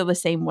hope you feel the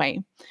same way.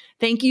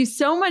 Thank you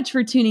so much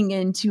for tuning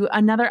in to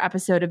another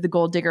episode of the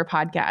Goal Digger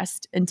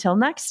Podcast. Until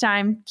next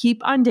time,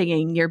 keep on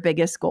digging your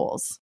biggest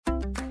goals.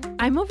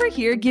 I'm over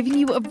here giving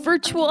you a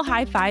virtual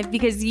high five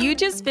because you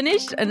just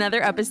finished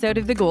another episode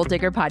of the Goal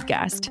Digger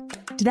Podcast.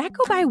 Did that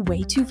go by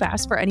way too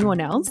fast for anyone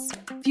else?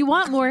 If you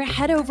want more,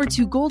 head over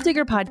to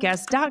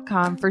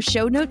goaldiggerpodcast.com for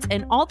show notes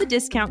and all the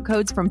discount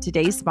codes from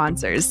today's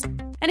sponsors.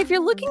 And if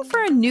you're looking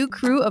for a new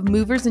crew of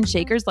movers and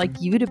shakers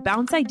like you to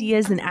bounce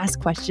ideas and ask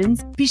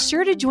questions, be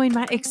sure to join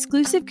my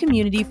exclusive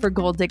community for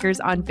Goal Diggers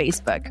on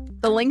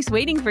Facebook. The link's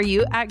waiting for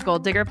you at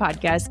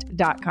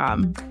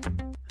goaldiggerpodcast.com.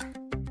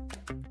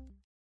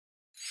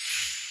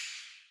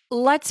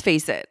 Let's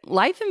face it,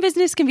 life and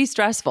business can be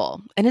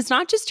stressful, and it's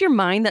not just your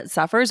mind that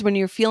suffers when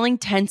you're feeling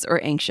tense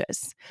or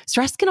anxious.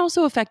 Stress can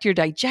also affect your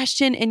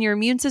digestion and your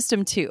immune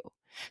system too.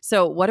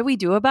 So what do we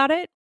do about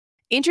it?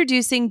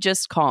 Introducing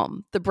Just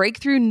Calm, the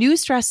breakthrough new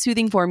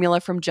stress-soothing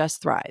formula from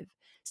Just Thrive.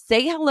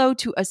 Say hello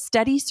to a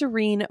steady,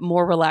 serene,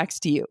 more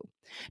relaxed you.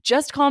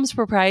 Just Calm's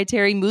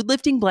proprietary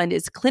mood-lifting blend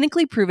is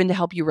clinically proven to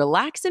help you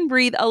relax and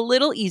breathe a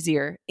little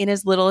easier in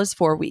as little as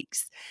 4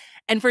 weeks.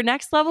 And for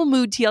next level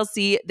mood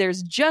TLC,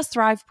 there's Just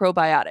Thrive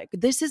Probiotic.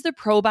 This is the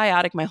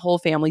probiotic my whole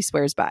family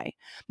swears by.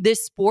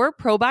 This spore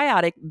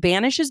probiotic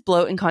banishes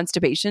bloat and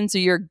constipation so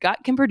your gut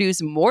can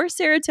produce more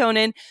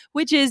serotonin,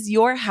 which is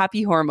your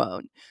happy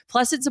hormone.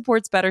 Plus, it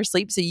supports better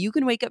sleep so you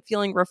can wake up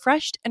feeling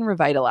refreshed and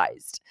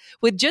revitalized.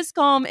 With Just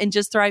Calm and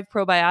Just Thrive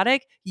Probiotic,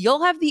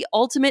 you'll have the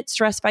ultimate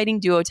stress fighting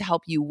duo to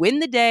help you win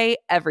the day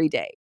every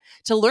day.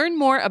 To learn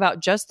more about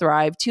Just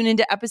Thrive, tune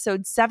into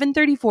episode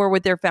 734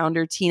 with their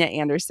founder, Tina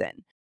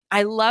Anderson.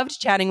 I loved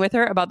chatting with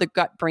her about the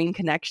gut-brain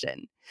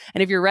connection.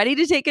 And if you're ready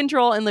to take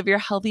control and live your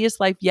healthiest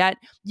life yet,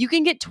 you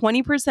can get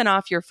 20%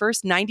 off your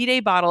first 90-day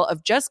bottle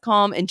of Just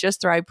Calm and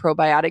Just Thrive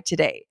probiotic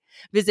today.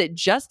 Visit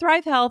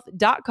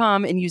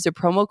justthrivehealth.com and use a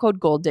promo code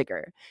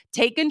GOLDDIGGER.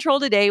 Take control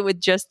today with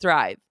Just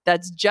Thrive.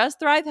 That's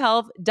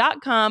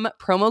justthrivehealth.com,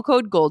 promo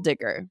code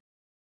GOLDDIGGER.